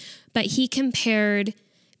quote, but he compared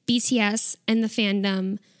BTS and the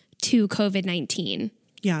fandom to COVID-19.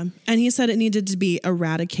 Yeah. And he said it needed to be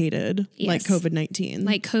eradicated like COVID-19.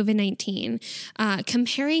 Like COVID-19.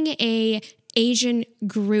 Comparing a Asian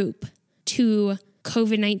group to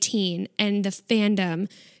COVID-19 and the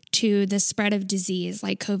fandom to the spread of disease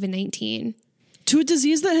like COVID-19. To a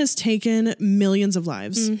disease that has taken millions of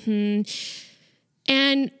lives.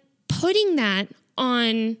 And putting that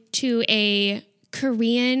on to a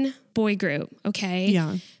Korean boy group, okay?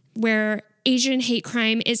 Yeah. Where Asian hate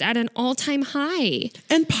crime is at an all-time high.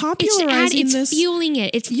 And popularizing it's this. fueling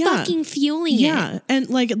it. It's fucking fueling it. Yeah. And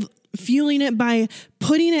like fueling it by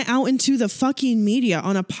putting it out into the fucking media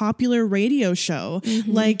on a popular radio show.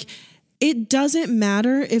 Like, it doesn't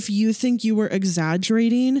matter if you think you were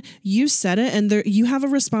exaggerating. You said it, and you have a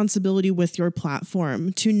responsibility with your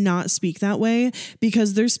platform to not speak that way,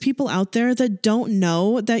 because there's people out there that don't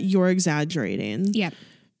know that you're exaggerating. Yep.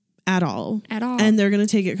 At all. And they're going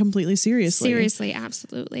to take it completely seriously. Seriously,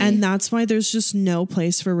 absolutely. And that's why there's just no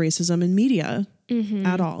place for racism in media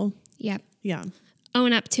at all. Yep. Yeah.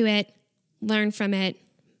 Own up to it. Learn from it.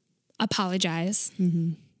 Apologize.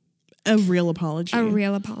 A real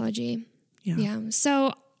apology. Yeah.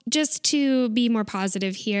 So just to be more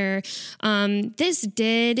positive here, this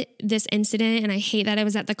incident, and I hate that it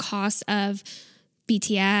was at the cost of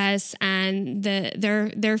BTS and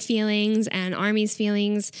their feelings and ARMY's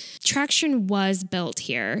feelings. Traction was built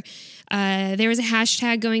here. There was a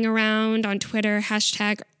hashtag going around on Twitter,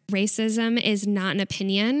 hashtag racism is not an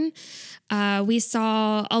opinion. We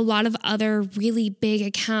saw a lot of other really big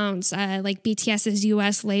accounts, like BTS's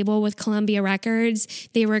US label with Columbia Records.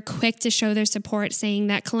 They were quick to show their support, saying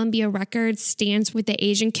that Columbia Records stands with the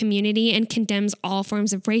Asian community and condemns all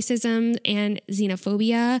forms of racism and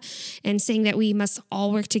xenophobia, and saying that we must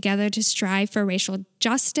all work together to strive for racial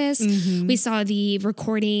justice. We saw the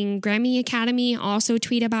Recording Grammy Academy also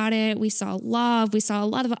tweet about it. We saw Love. We saw a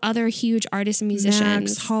lot of other huge artists and musicians.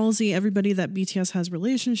 Max, Halsey, everybody that BTS has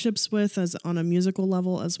relationships with as on a musical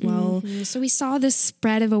level as well. So we saw this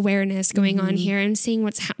spread of awareness going on here and seeing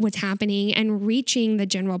what's happening and reaching the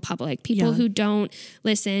general public, people who don't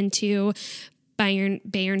listen to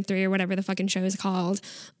Bayern 3 or whatever the fucking show is called.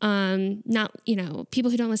 Not,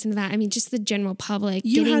 people who don't listen to that. I mean, just the general public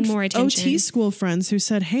getting more attention. OT school friends who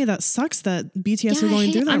said, hey, that sucks that BTS are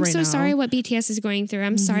going through that right now. I'm so sorry what BTS is going through.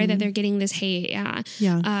 I'm sorry that they're getting this hate.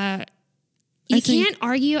 Yeah. You can't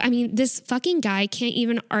argue. I mean, this fucking guy can't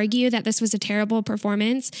even argue that this was a terrible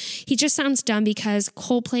performance. He just sounds dumb because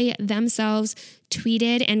Coldplay themselves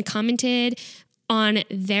tweeted and commented on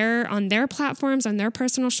their platforms, on their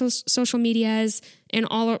personal social medias, and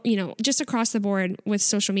all, just across the board with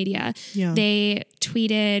social media. Yeah. They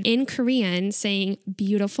tweeted in Korean saying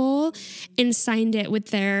beautiful and signed it with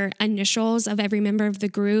their initials of every member of the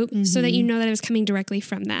group so that you know that it was coming directly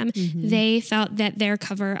from them. They felt that their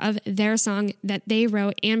cover of their song that they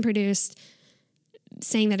wrote and produced,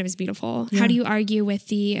 saying that it was beautiful. Yeah. How do you argue with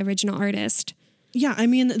the original artist? Yeah, I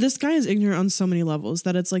mean, this guy is ignorant on so many levels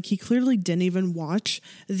that it's like he clearly didn't even watch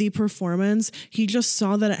the performance. He just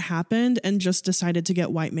saw that it happened and just decided to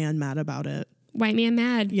get white man mad about it. White man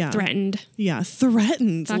mad. Yeah. Threatened. Yeah,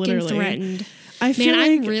 threatened. Fucking literally. threatened. I feel Man,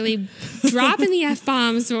 like I'm really dropping the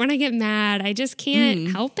F-bombs, but when I get mad, I just can't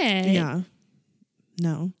help it. Yeah.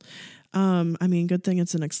 No. I mean, good thing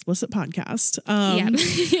it's an explicit podcast.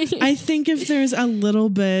 I think if there's a little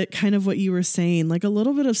bit kind of what you were saying, like a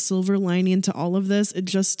little bit of silver lining to all of this, it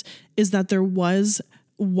just is that there was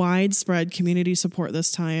widespread community support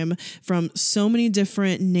this time from so many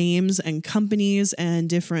different names and companies and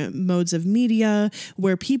different modes of media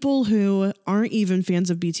where people who aren't even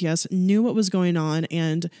fans of BTS knew what was going on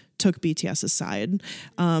and took BTS's side.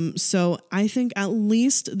 So I think at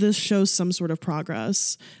least this shows some sort of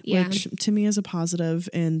progress, which to me is a positive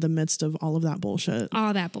in the midst of all of that bullshit.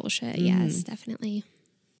 All that bullshit. Yes, definitely.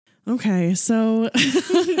 Okay, so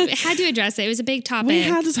had to address it. It was a big topic. we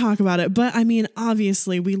had to talk about it, but I mean,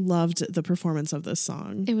 obviously we loved the performance of this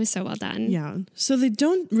song. It was so well done. Yeah. So they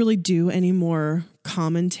don't really do any more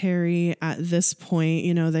commentary at this point.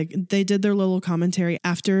 You know, they did their little commentary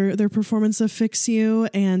after their performance of Fix You,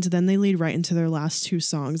 and then they lead right into their last two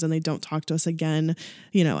songs and they don't talk to us again,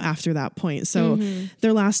 you know, after that point. So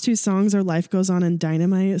their last two songs are Life Goes On and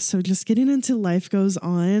Dynamite. So just getting into Life Goes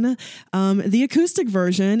On, the acoustic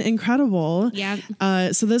version, incredible. Yeah.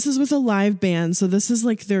 So this is with a live band. So this is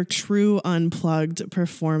like their true unplugged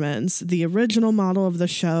performance, the original model of the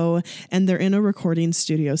show, and they're in a recording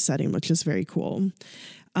studio setting, which is very cool.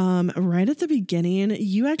 Right at the beginning,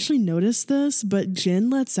 you actually notice this, but Jin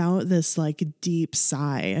lets out this like deep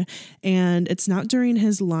sigh, and it's not during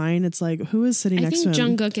his line. It's like, who is sitting next to him? I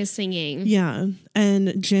think Jungkook is singing. Yeah.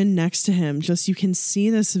 And Jin next to him, just you can see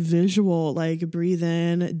this visual, like breathe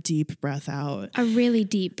in, deep breath out. A really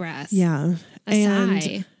deep breath. Yeah. A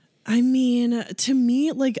sigh. I mean, to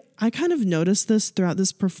me, like I kind of noticed this throughout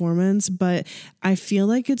this performance, but I feel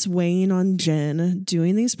like it's weighing on Jin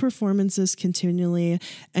doing these performances continually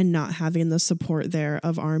and not having the support there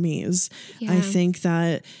of armies. Yeah. I think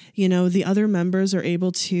that, you know, the other members are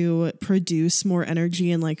able to produce more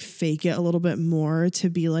energy and like fake it a little bit more to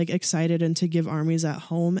be like excited and to give armies at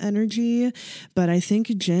home energy. But I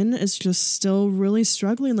think Jin is just still really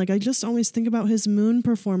struggling. Like I just always think about his Moon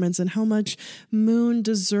performance and how much Moon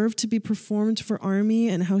deserved to be performed for army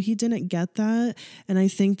and how he didn't get that. And I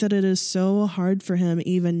think that it is so hard for him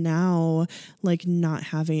even now, like not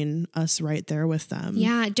having us right there with them.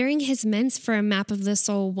 Yeah, during his mints for Map of the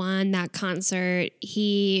Soul 1, that concert,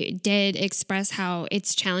 he did express how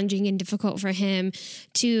it's challenging and difficult for him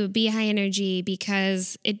to be high energy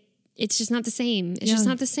because it's just not the same. It's just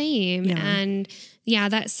not the same. Yeah. And yeah,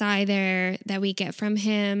 that sigh there that we get from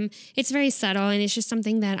him, it's very subtle and it's just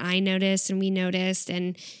something that I noticed and we noticed,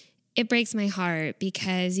 and it breaks my heart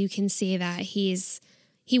because you can see that he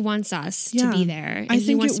wants us to be there. And I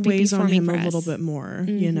think it weighs on him a little bit more,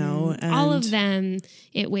 you know. And all of them,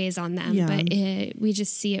 it weighs on them, but we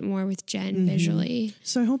just see it more with Jen visually.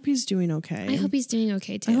 So I hope he's doing okay. I hope he's doing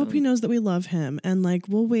okay too. I hope he knows that we love him, and like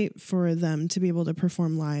we'll wait for them to be able to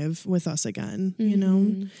perform live with us again, you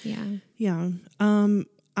know? Yeah. Yeah.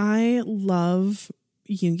 I love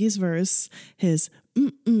Yoongi's verse, his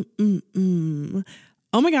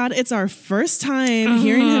Oh my God, it's our first time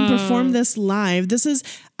hearing him perform this live. This is,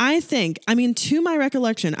 to my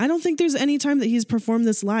recollection, I don't think there's any time that he's performed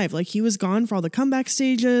this live. Like he was gone for all the comeback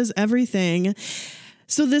stages, everything.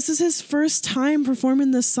 So this is his first time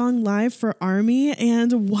performing this song live for ARMY.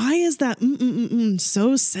 And why is that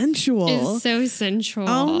so sensual? It's so sensual.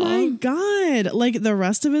 Oh my God. Like the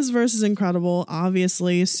rest of his verse is incredible,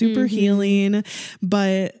 obviously, super healing,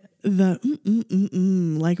 but the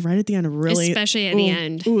like right at the end really, especially at the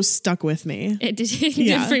end, stuck with me. It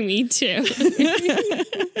did for me too.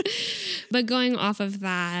 But going off of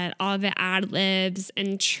that, all the ad libs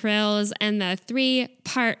and trills and the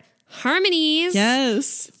 3-part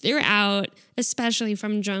harmonies throughout, especially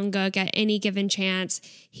from Jungkook at any given chance,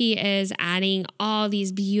 he is adding all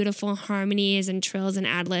these beautiful harmonies and trills and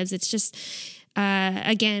ad libs. It's just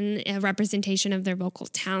again, a representation of their vocal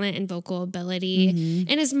talent and vocal ability.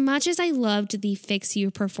 And as much as I loved the Fix You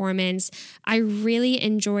performance, I really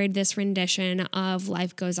enjoyed this rendition of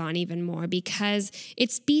Life Goes On even more because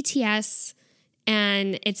it's BTS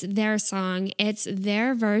and it's their song. It's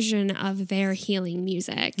their version of their healing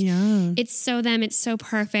music. Yeah. It's so them. It's so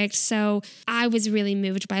perfect. So I was really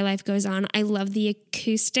moved by Life Goes On. I love the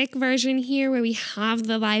acoustic version here where we have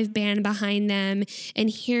the live band behind them and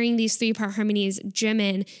hearing these 3-part harmonies,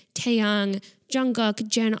 Jimin, Taeyang, Jungkook,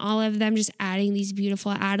 Jin, all of them just adding these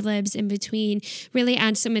beautiful ad libs in between really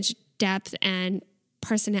adds so much depth and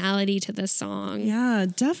personality to the song. Yeah,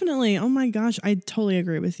 definitely. Oh my gosh, I totally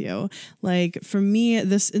agree with you. Like for me,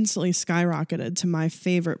 this instantly skyrocketed to my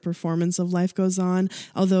favorite performance of Life Goes On.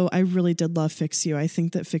 Although I really did love Fix You. I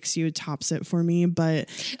think that Fix You tops it for me. But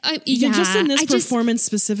just in this performance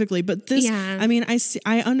specifically. But this, I mean,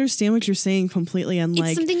 I understand what you're saying completely. And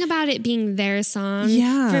it's something about it being their song.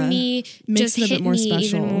 Yeah, for me, makes just it a bit hit more me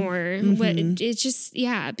special. even more. It's just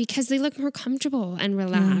because they look more comfortable and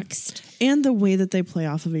relaxed. And the way that they play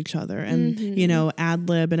off of each other and, you know, ad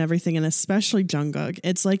lib and everything. And especially Jungkook.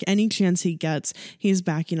 It's like any chance he gets, he's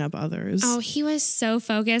backing up others. Oh, he was so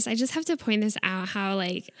focused. I just have to point this out how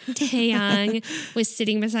like Taehyung was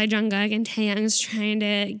sitting beside Jungkook and Taehyung's trying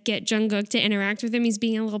to get Jungkook to interact with him. He's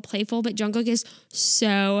being a little playful, but Jungkook is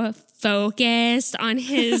so focused on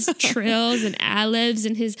his trills and ad-libs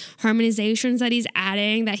and his harmonizations that he's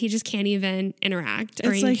adding that he just can't even interact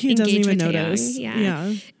or it's like he doesn't even notice.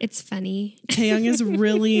 Yeah. It's funny. Taehyung is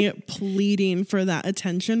really pleading for that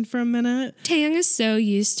attention for a minute. Taehyung is so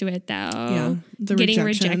used to it though. Yeah. The getting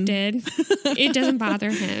rejection. rejected. It doesn't bother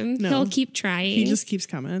him. No. He'll keep trying. He just keeps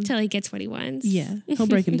coming. Until he gets what he wants. Yeah. He'll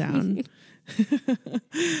break him down.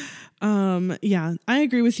 Yeah, I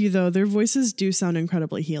agree with you though. Their voices do sound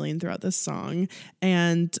incredibly healing throughout this song,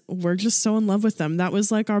 and we're just so in love with them. That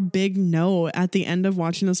was like our big no at the end of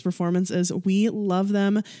watching this performance is we love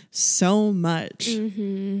them so much.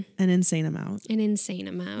 An insane amount.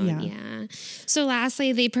 Yeah. So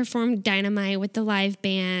lastly, they performed Dynamite with the live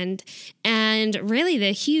band, and really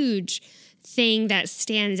the huge thing that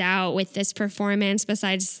stands out with this performance,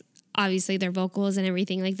 besides obviously their vocals and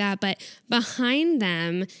everything like that, but behind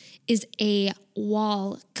them is a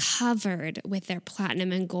wall covered with their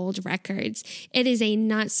platinum and gold records. It is a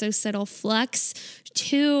not so subtle flux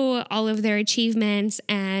to all of their achievements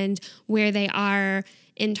and where they are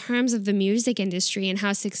in terms of the music industry and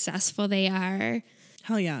how successful they are.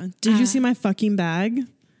 Hell yeah. Did you see my fucking bag?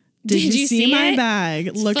 Did you see my it? bag?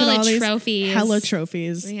 It's Look full at all of these trophies. hella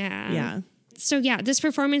trophies. Yeah. So yeah, this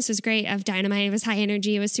performance was great of Dynamite. It was high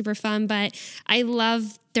energy. It was super fun, but I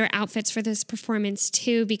love their outfits for this performance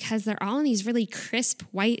too, because they're all in these really crisp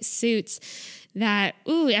white suits that,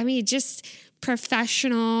 just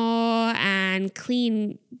professional and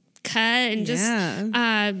clean cut and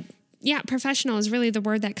professional is really the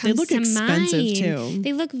word that comes to mind. They look expensive too.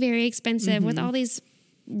 They look very expensive with all these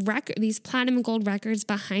platinum and gold records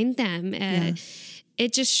behind them.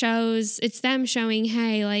 It just shows, it's them showing,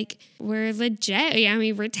 hey, like, we're legit. I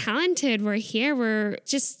mean, we're talented. We're here.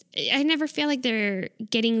 I never feel like they're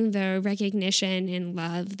getting the recognition and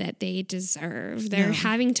love that they deserve. They're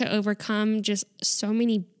having to overcome just so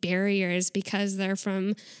many barriers because they're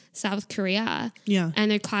from South Korea. Yeah. And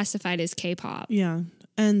they're classified as K-pop. Yeah.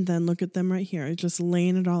 And then look at them right here, just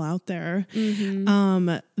laying it all out there.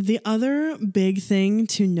 The other big thing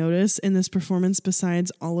to notice in this performance,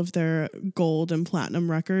 besides all of their gold and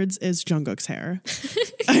platinum records, is Jungkook's hair.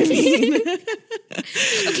 I mean,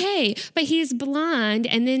 okay, but he's blonde,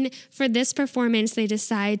 and then for this performance, they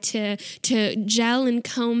decide to gel and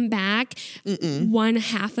comb back one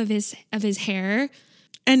half of his hair.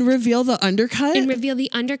 And reveal the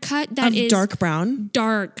undercut? That is dark brown.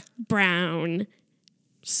 Dark brown.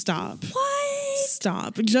 Stop. What?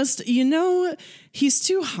 Stop. Just, he's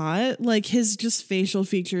too hot. Like his just facial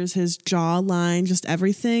features, his jawline, just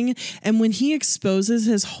everything. And when he exposes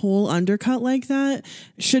his whole undercut like that,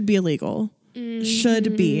 should be illegal.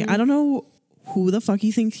 Should be. I don't know who the fuck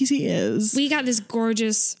he thinks he is. We got this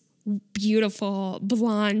gorgeous, beautiful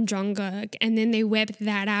blonde Jungkook, and then they whipped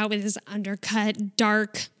that out with his undercut,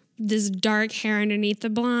 this dark hair underneath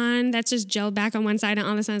the blonde. That's just gelled back on one side, and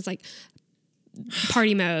all of a sudden it's like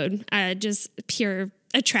party mode, just pure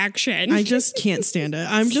attraction. I just can't stand it.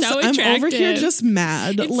 I'm attractive. Over here just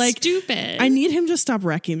mad. It's like stupid. I need him to stop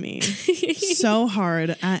wrecking me so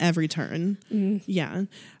hard at every turn. Yeah.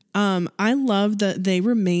 I love that they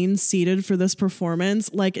remain seated for this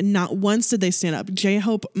performance. Like not once did they stand up.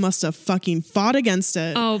 J-Hope must have fucking fought against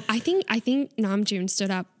it. Oh, I think Namjoon stood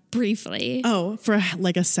up briefly. Oh, for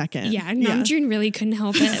like a second. Yeah, Namjoon really couldn't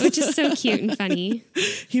help it, which is so cute and funny.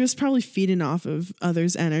 He was probably feeding off of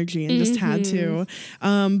others' energy and just had to.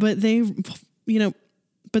 But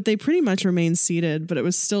they pretty much remained seated, but it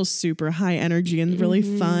was still super high energy and really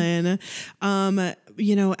fun.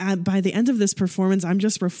 by the end of this performance, I'm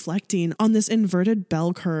just reflecting on this inverted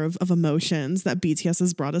bell curve of emotions that BTS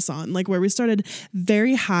has brought us on. Like where we started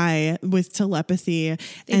very high with Telepathy.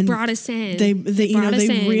 They brought us in. They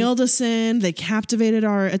reeled us in. They captivated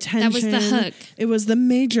our attention. That was the hook. It was the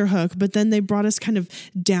major hook. But then they brought us kind of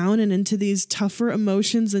down and into these tougher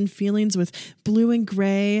emotions and feelings with Blue and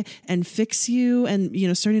Gray and Fix You, and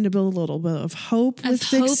starting to build a little bit of hope with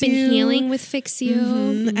Fix You. Hope and healing with Fix You.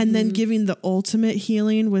 Mm-hmm. And then giving the ultimate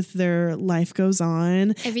healing with their Life Goes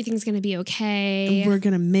On. Everything's going to be okay. We're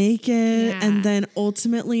going to make it. Yeah. And then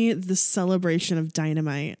ultimately the celebration of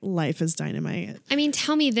Dynamite. Life is Dynamite. I mean,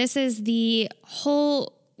 tell me, this is the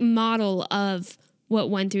whole model of what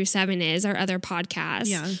 1 through 7 is, our other podcast.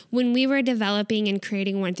 Yeah. When we were developing and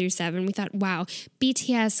creating 1 through 7, we thought, wow,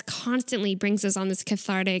 BTS constantly brings us on this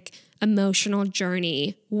cathartic, emotional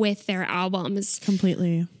journey with their albums.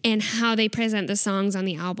 Completely. And how they present the songs on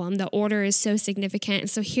the album. The order is so significant.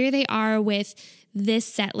 So here they are with this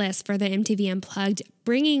set list for the MTV Unplugged,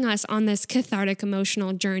 bringing us on this cathartic,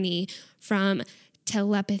 emotional journey from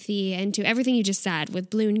Telepathy and to everything you just said with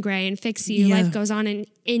Blue and Gray and Fix You. Yeah. Life Goes On, and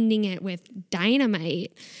ending it with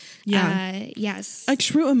Dynamite. Yeah. Yes. A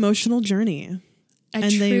true emotional journey. A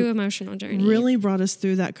and true emotional journey. Really brought us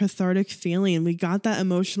through that cathartic feeling. We got that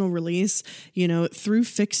emotional release, through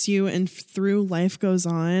Fix You and through Life Goes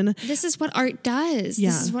On. This is what art does.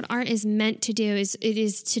 Yeah. This is what art is meant to do. It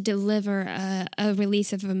is to deliver a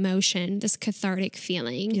release of emotion, this cathartic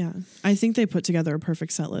feeling. Yeah. I think they put together a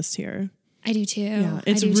perfect set list here. I do too. Yeah,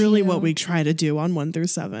 it's really what we try to do on 1 through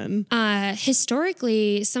 7.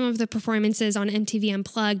 Historically, some of the performances on MTV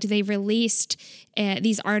Unplugged, they released,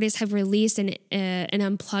 these artists have released an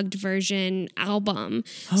unplugged version album.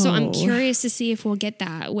 So I'm curious to see if we'll get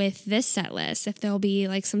that with this set list, if there'll be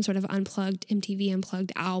like some sort of unplugged MTV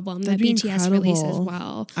Unplugged album that BTS releases as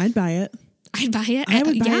well. I'd buy it. I'd buy it. I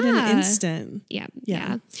would buy it in an instant.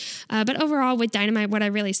 Yeah. But overall, with Dynamite, what I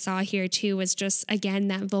really saw here too was just, again,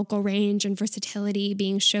 that vocal range and versatility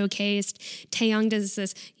being showcased. Taeyong does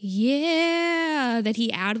this, that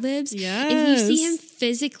he ad-libs. Yes. And you see him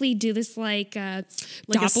physically do this like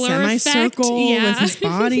Doppler a semicircle effect. with his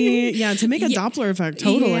body. Yeah, to make a Doppler effect,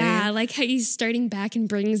 totally. Yeah, like how he's starting back and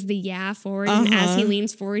brings the forward. And as he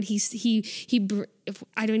leans forward,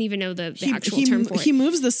 I don't even know the actual term for it. He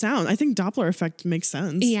moves the sound. I think Doppler effect makes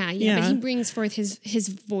sense. Yeah. But he brings forth his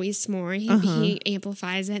voice more. He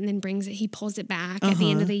amplifies it and then brings it. He pulls it back at the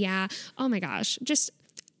end of the Oh my gosh! Just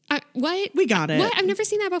what we got it. What I've never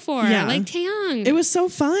seen that before. Yeah. Like Taeyong. It was so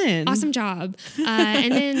fun. Awesome job.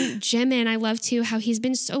 And then Jimin, I love too how he's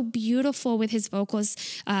been so beautiful with his vocals.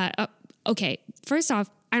 Okay, first off,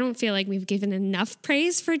 I don't feel like we've given enough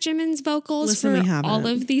praise for Jimin's vocals for all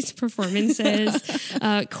of these performances.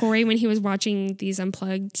 Corey, when he was watching these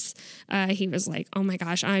Unplugged, he was like, oh my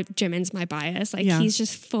gosh, Jimin's my bias. Like he's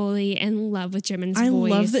just fully in love with Jimin's voice. I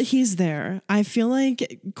love that he's there. I feel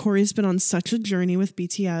like Corey's been on such a journey with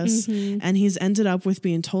BTS and he's ended up with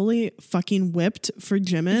being totally fucking whipped for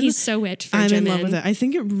Jimin. He's so whipped for Jimin. I'm in love with it. I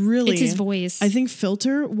think it's his voice. I think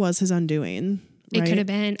Filter was his undoing. Right? It could have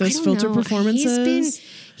been. Those Filter performances.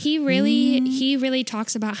 He really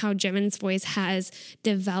talks about how Jimin's voice has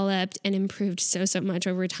developed and improved so much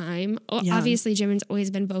over time. Yeah. Obviously, Jimin's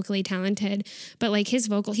always been vocally talented, but like his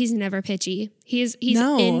vocal, he's never pitchy. He's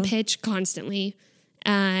in pitch constantly,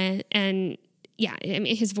 and yeah, I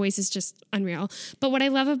mean, his voice is just unreal. But what I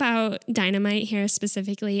love about Dynamite here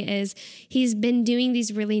specifically is he's been doing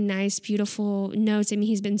these really nice, beautiful notes. I mean,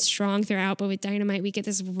 he's been strong throughout, but with Dynamite, we get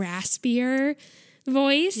this raspier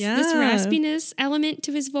voice, this raspiness element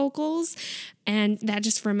to his vocals. And that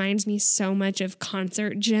just reminds me so much of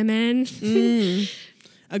concert Jimin.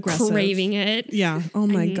 Aggressive. Craving it. Yeah. Oh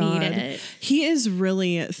my God. It. He is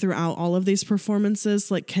really throughout all of these performances,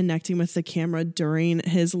 like connecting with the camera during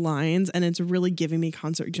his lines. And it's really giving me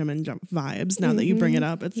concert Jimin vibes now that you bring it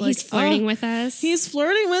up. It's like he's flirting with us. He's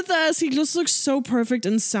flirting with us. He just looks so perfect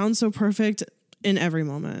and sounds so perfect in every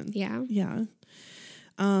moment. Yeah. Yeah.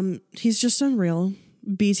 He's just unreal.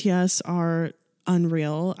 BTS are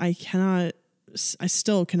unreal. I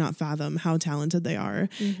still cannot fathom how talented they are.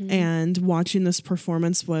 And watching this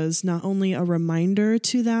performance was not only a reminder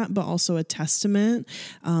to that, but also a testament.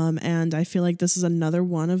 And I feel like this is another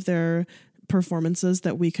one of their performances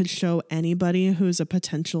that we could show anybody who's a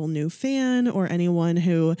potential new fan or anyone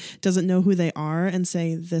who doesn't know who they are and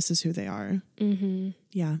say, this is who they are.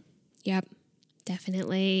 Yeah. Yep.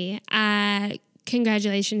 Definitely.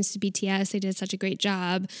 Congratulations to BTS. They did such a great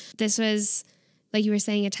job. This was, like you were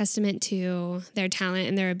saying, a testament to their talent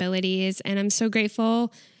and their abilities. And I'm so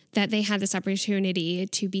grateful that they had this opportunity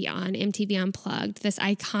to be on MTV Unplugged, this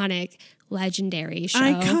iconic, legendary show.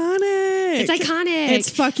 Iconic. It's iconic. It's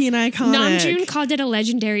fucking iconic. Namjoon called it a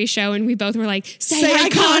legendary show, and we both were like, say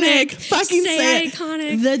iconic. Fucking say it.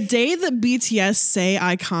 iconic. The day that BTS say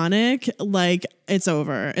iconic, like, it's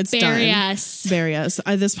over. It's Bury done. us. Bury us.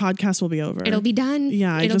 This podcast will be over. It'll be done.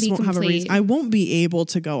 Yeah, I It'll just be won't have a complete. reason. I won't be able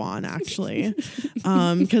to go on, actually.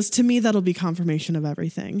 Because to me, that'll be confirmation of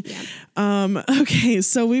everything. Yeah. Okay,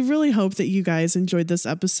 so we really hope that you guys enjoyed this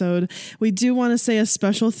episode. We do want to say a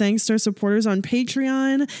special thanks to our supporters on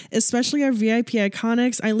Patreon, especially our VIP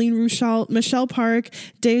iconics, Eileen Ruschel, Michelle Park,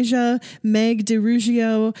 Deja, Meg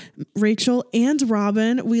DeRugio, Rachel, and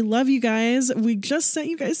Robin. We love you guys. We just sent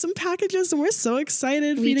you guys some packages, and we're so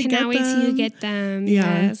excited for you to get them. We cannot wait till you get them.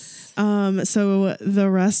 Yeah. Yes. So the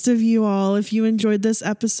rest of you all, if you enjoyed this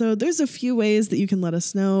episode, there's a few ways that you can let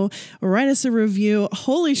us know. Write us a review.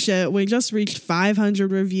 Holy shit, we just reached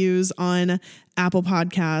 500 reviews on Apple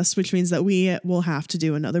Podcasts, which means that we will have to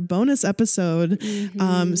do another bonus episode.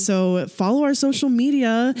 So follow our social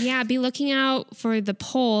media. Yeah, be looking out for the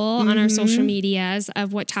poll on our social medias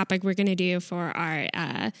of what topic we're going to do for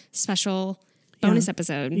our special bonus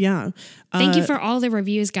episode. Yeah. Thank you for all the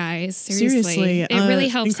reviews, guys. Seriously. It really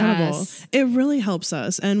helps incredible. us. It really helps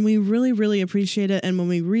us. And we really, really appreciate it. And when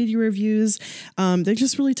we read your reviews, they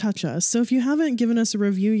just really touch us. So if you haven't given us a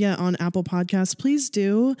review yet on Apple Podcasts, please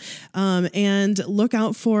do. And look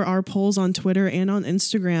out for our polls on Twitter and on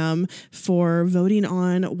Instagram for voting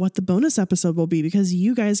on what the bonus episode will be, because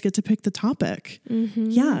you guys get to pick the topic.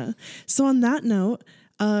 Yeah. So on that note,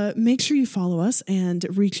 make sure you follow us and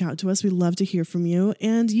reach out to us. We love to hear from you.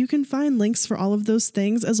 And you can find links for all of those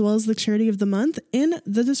things, as well as the charity of the month, in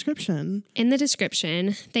the description.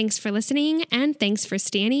 Thanks for listening, and thanks for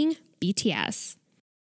standing BTS.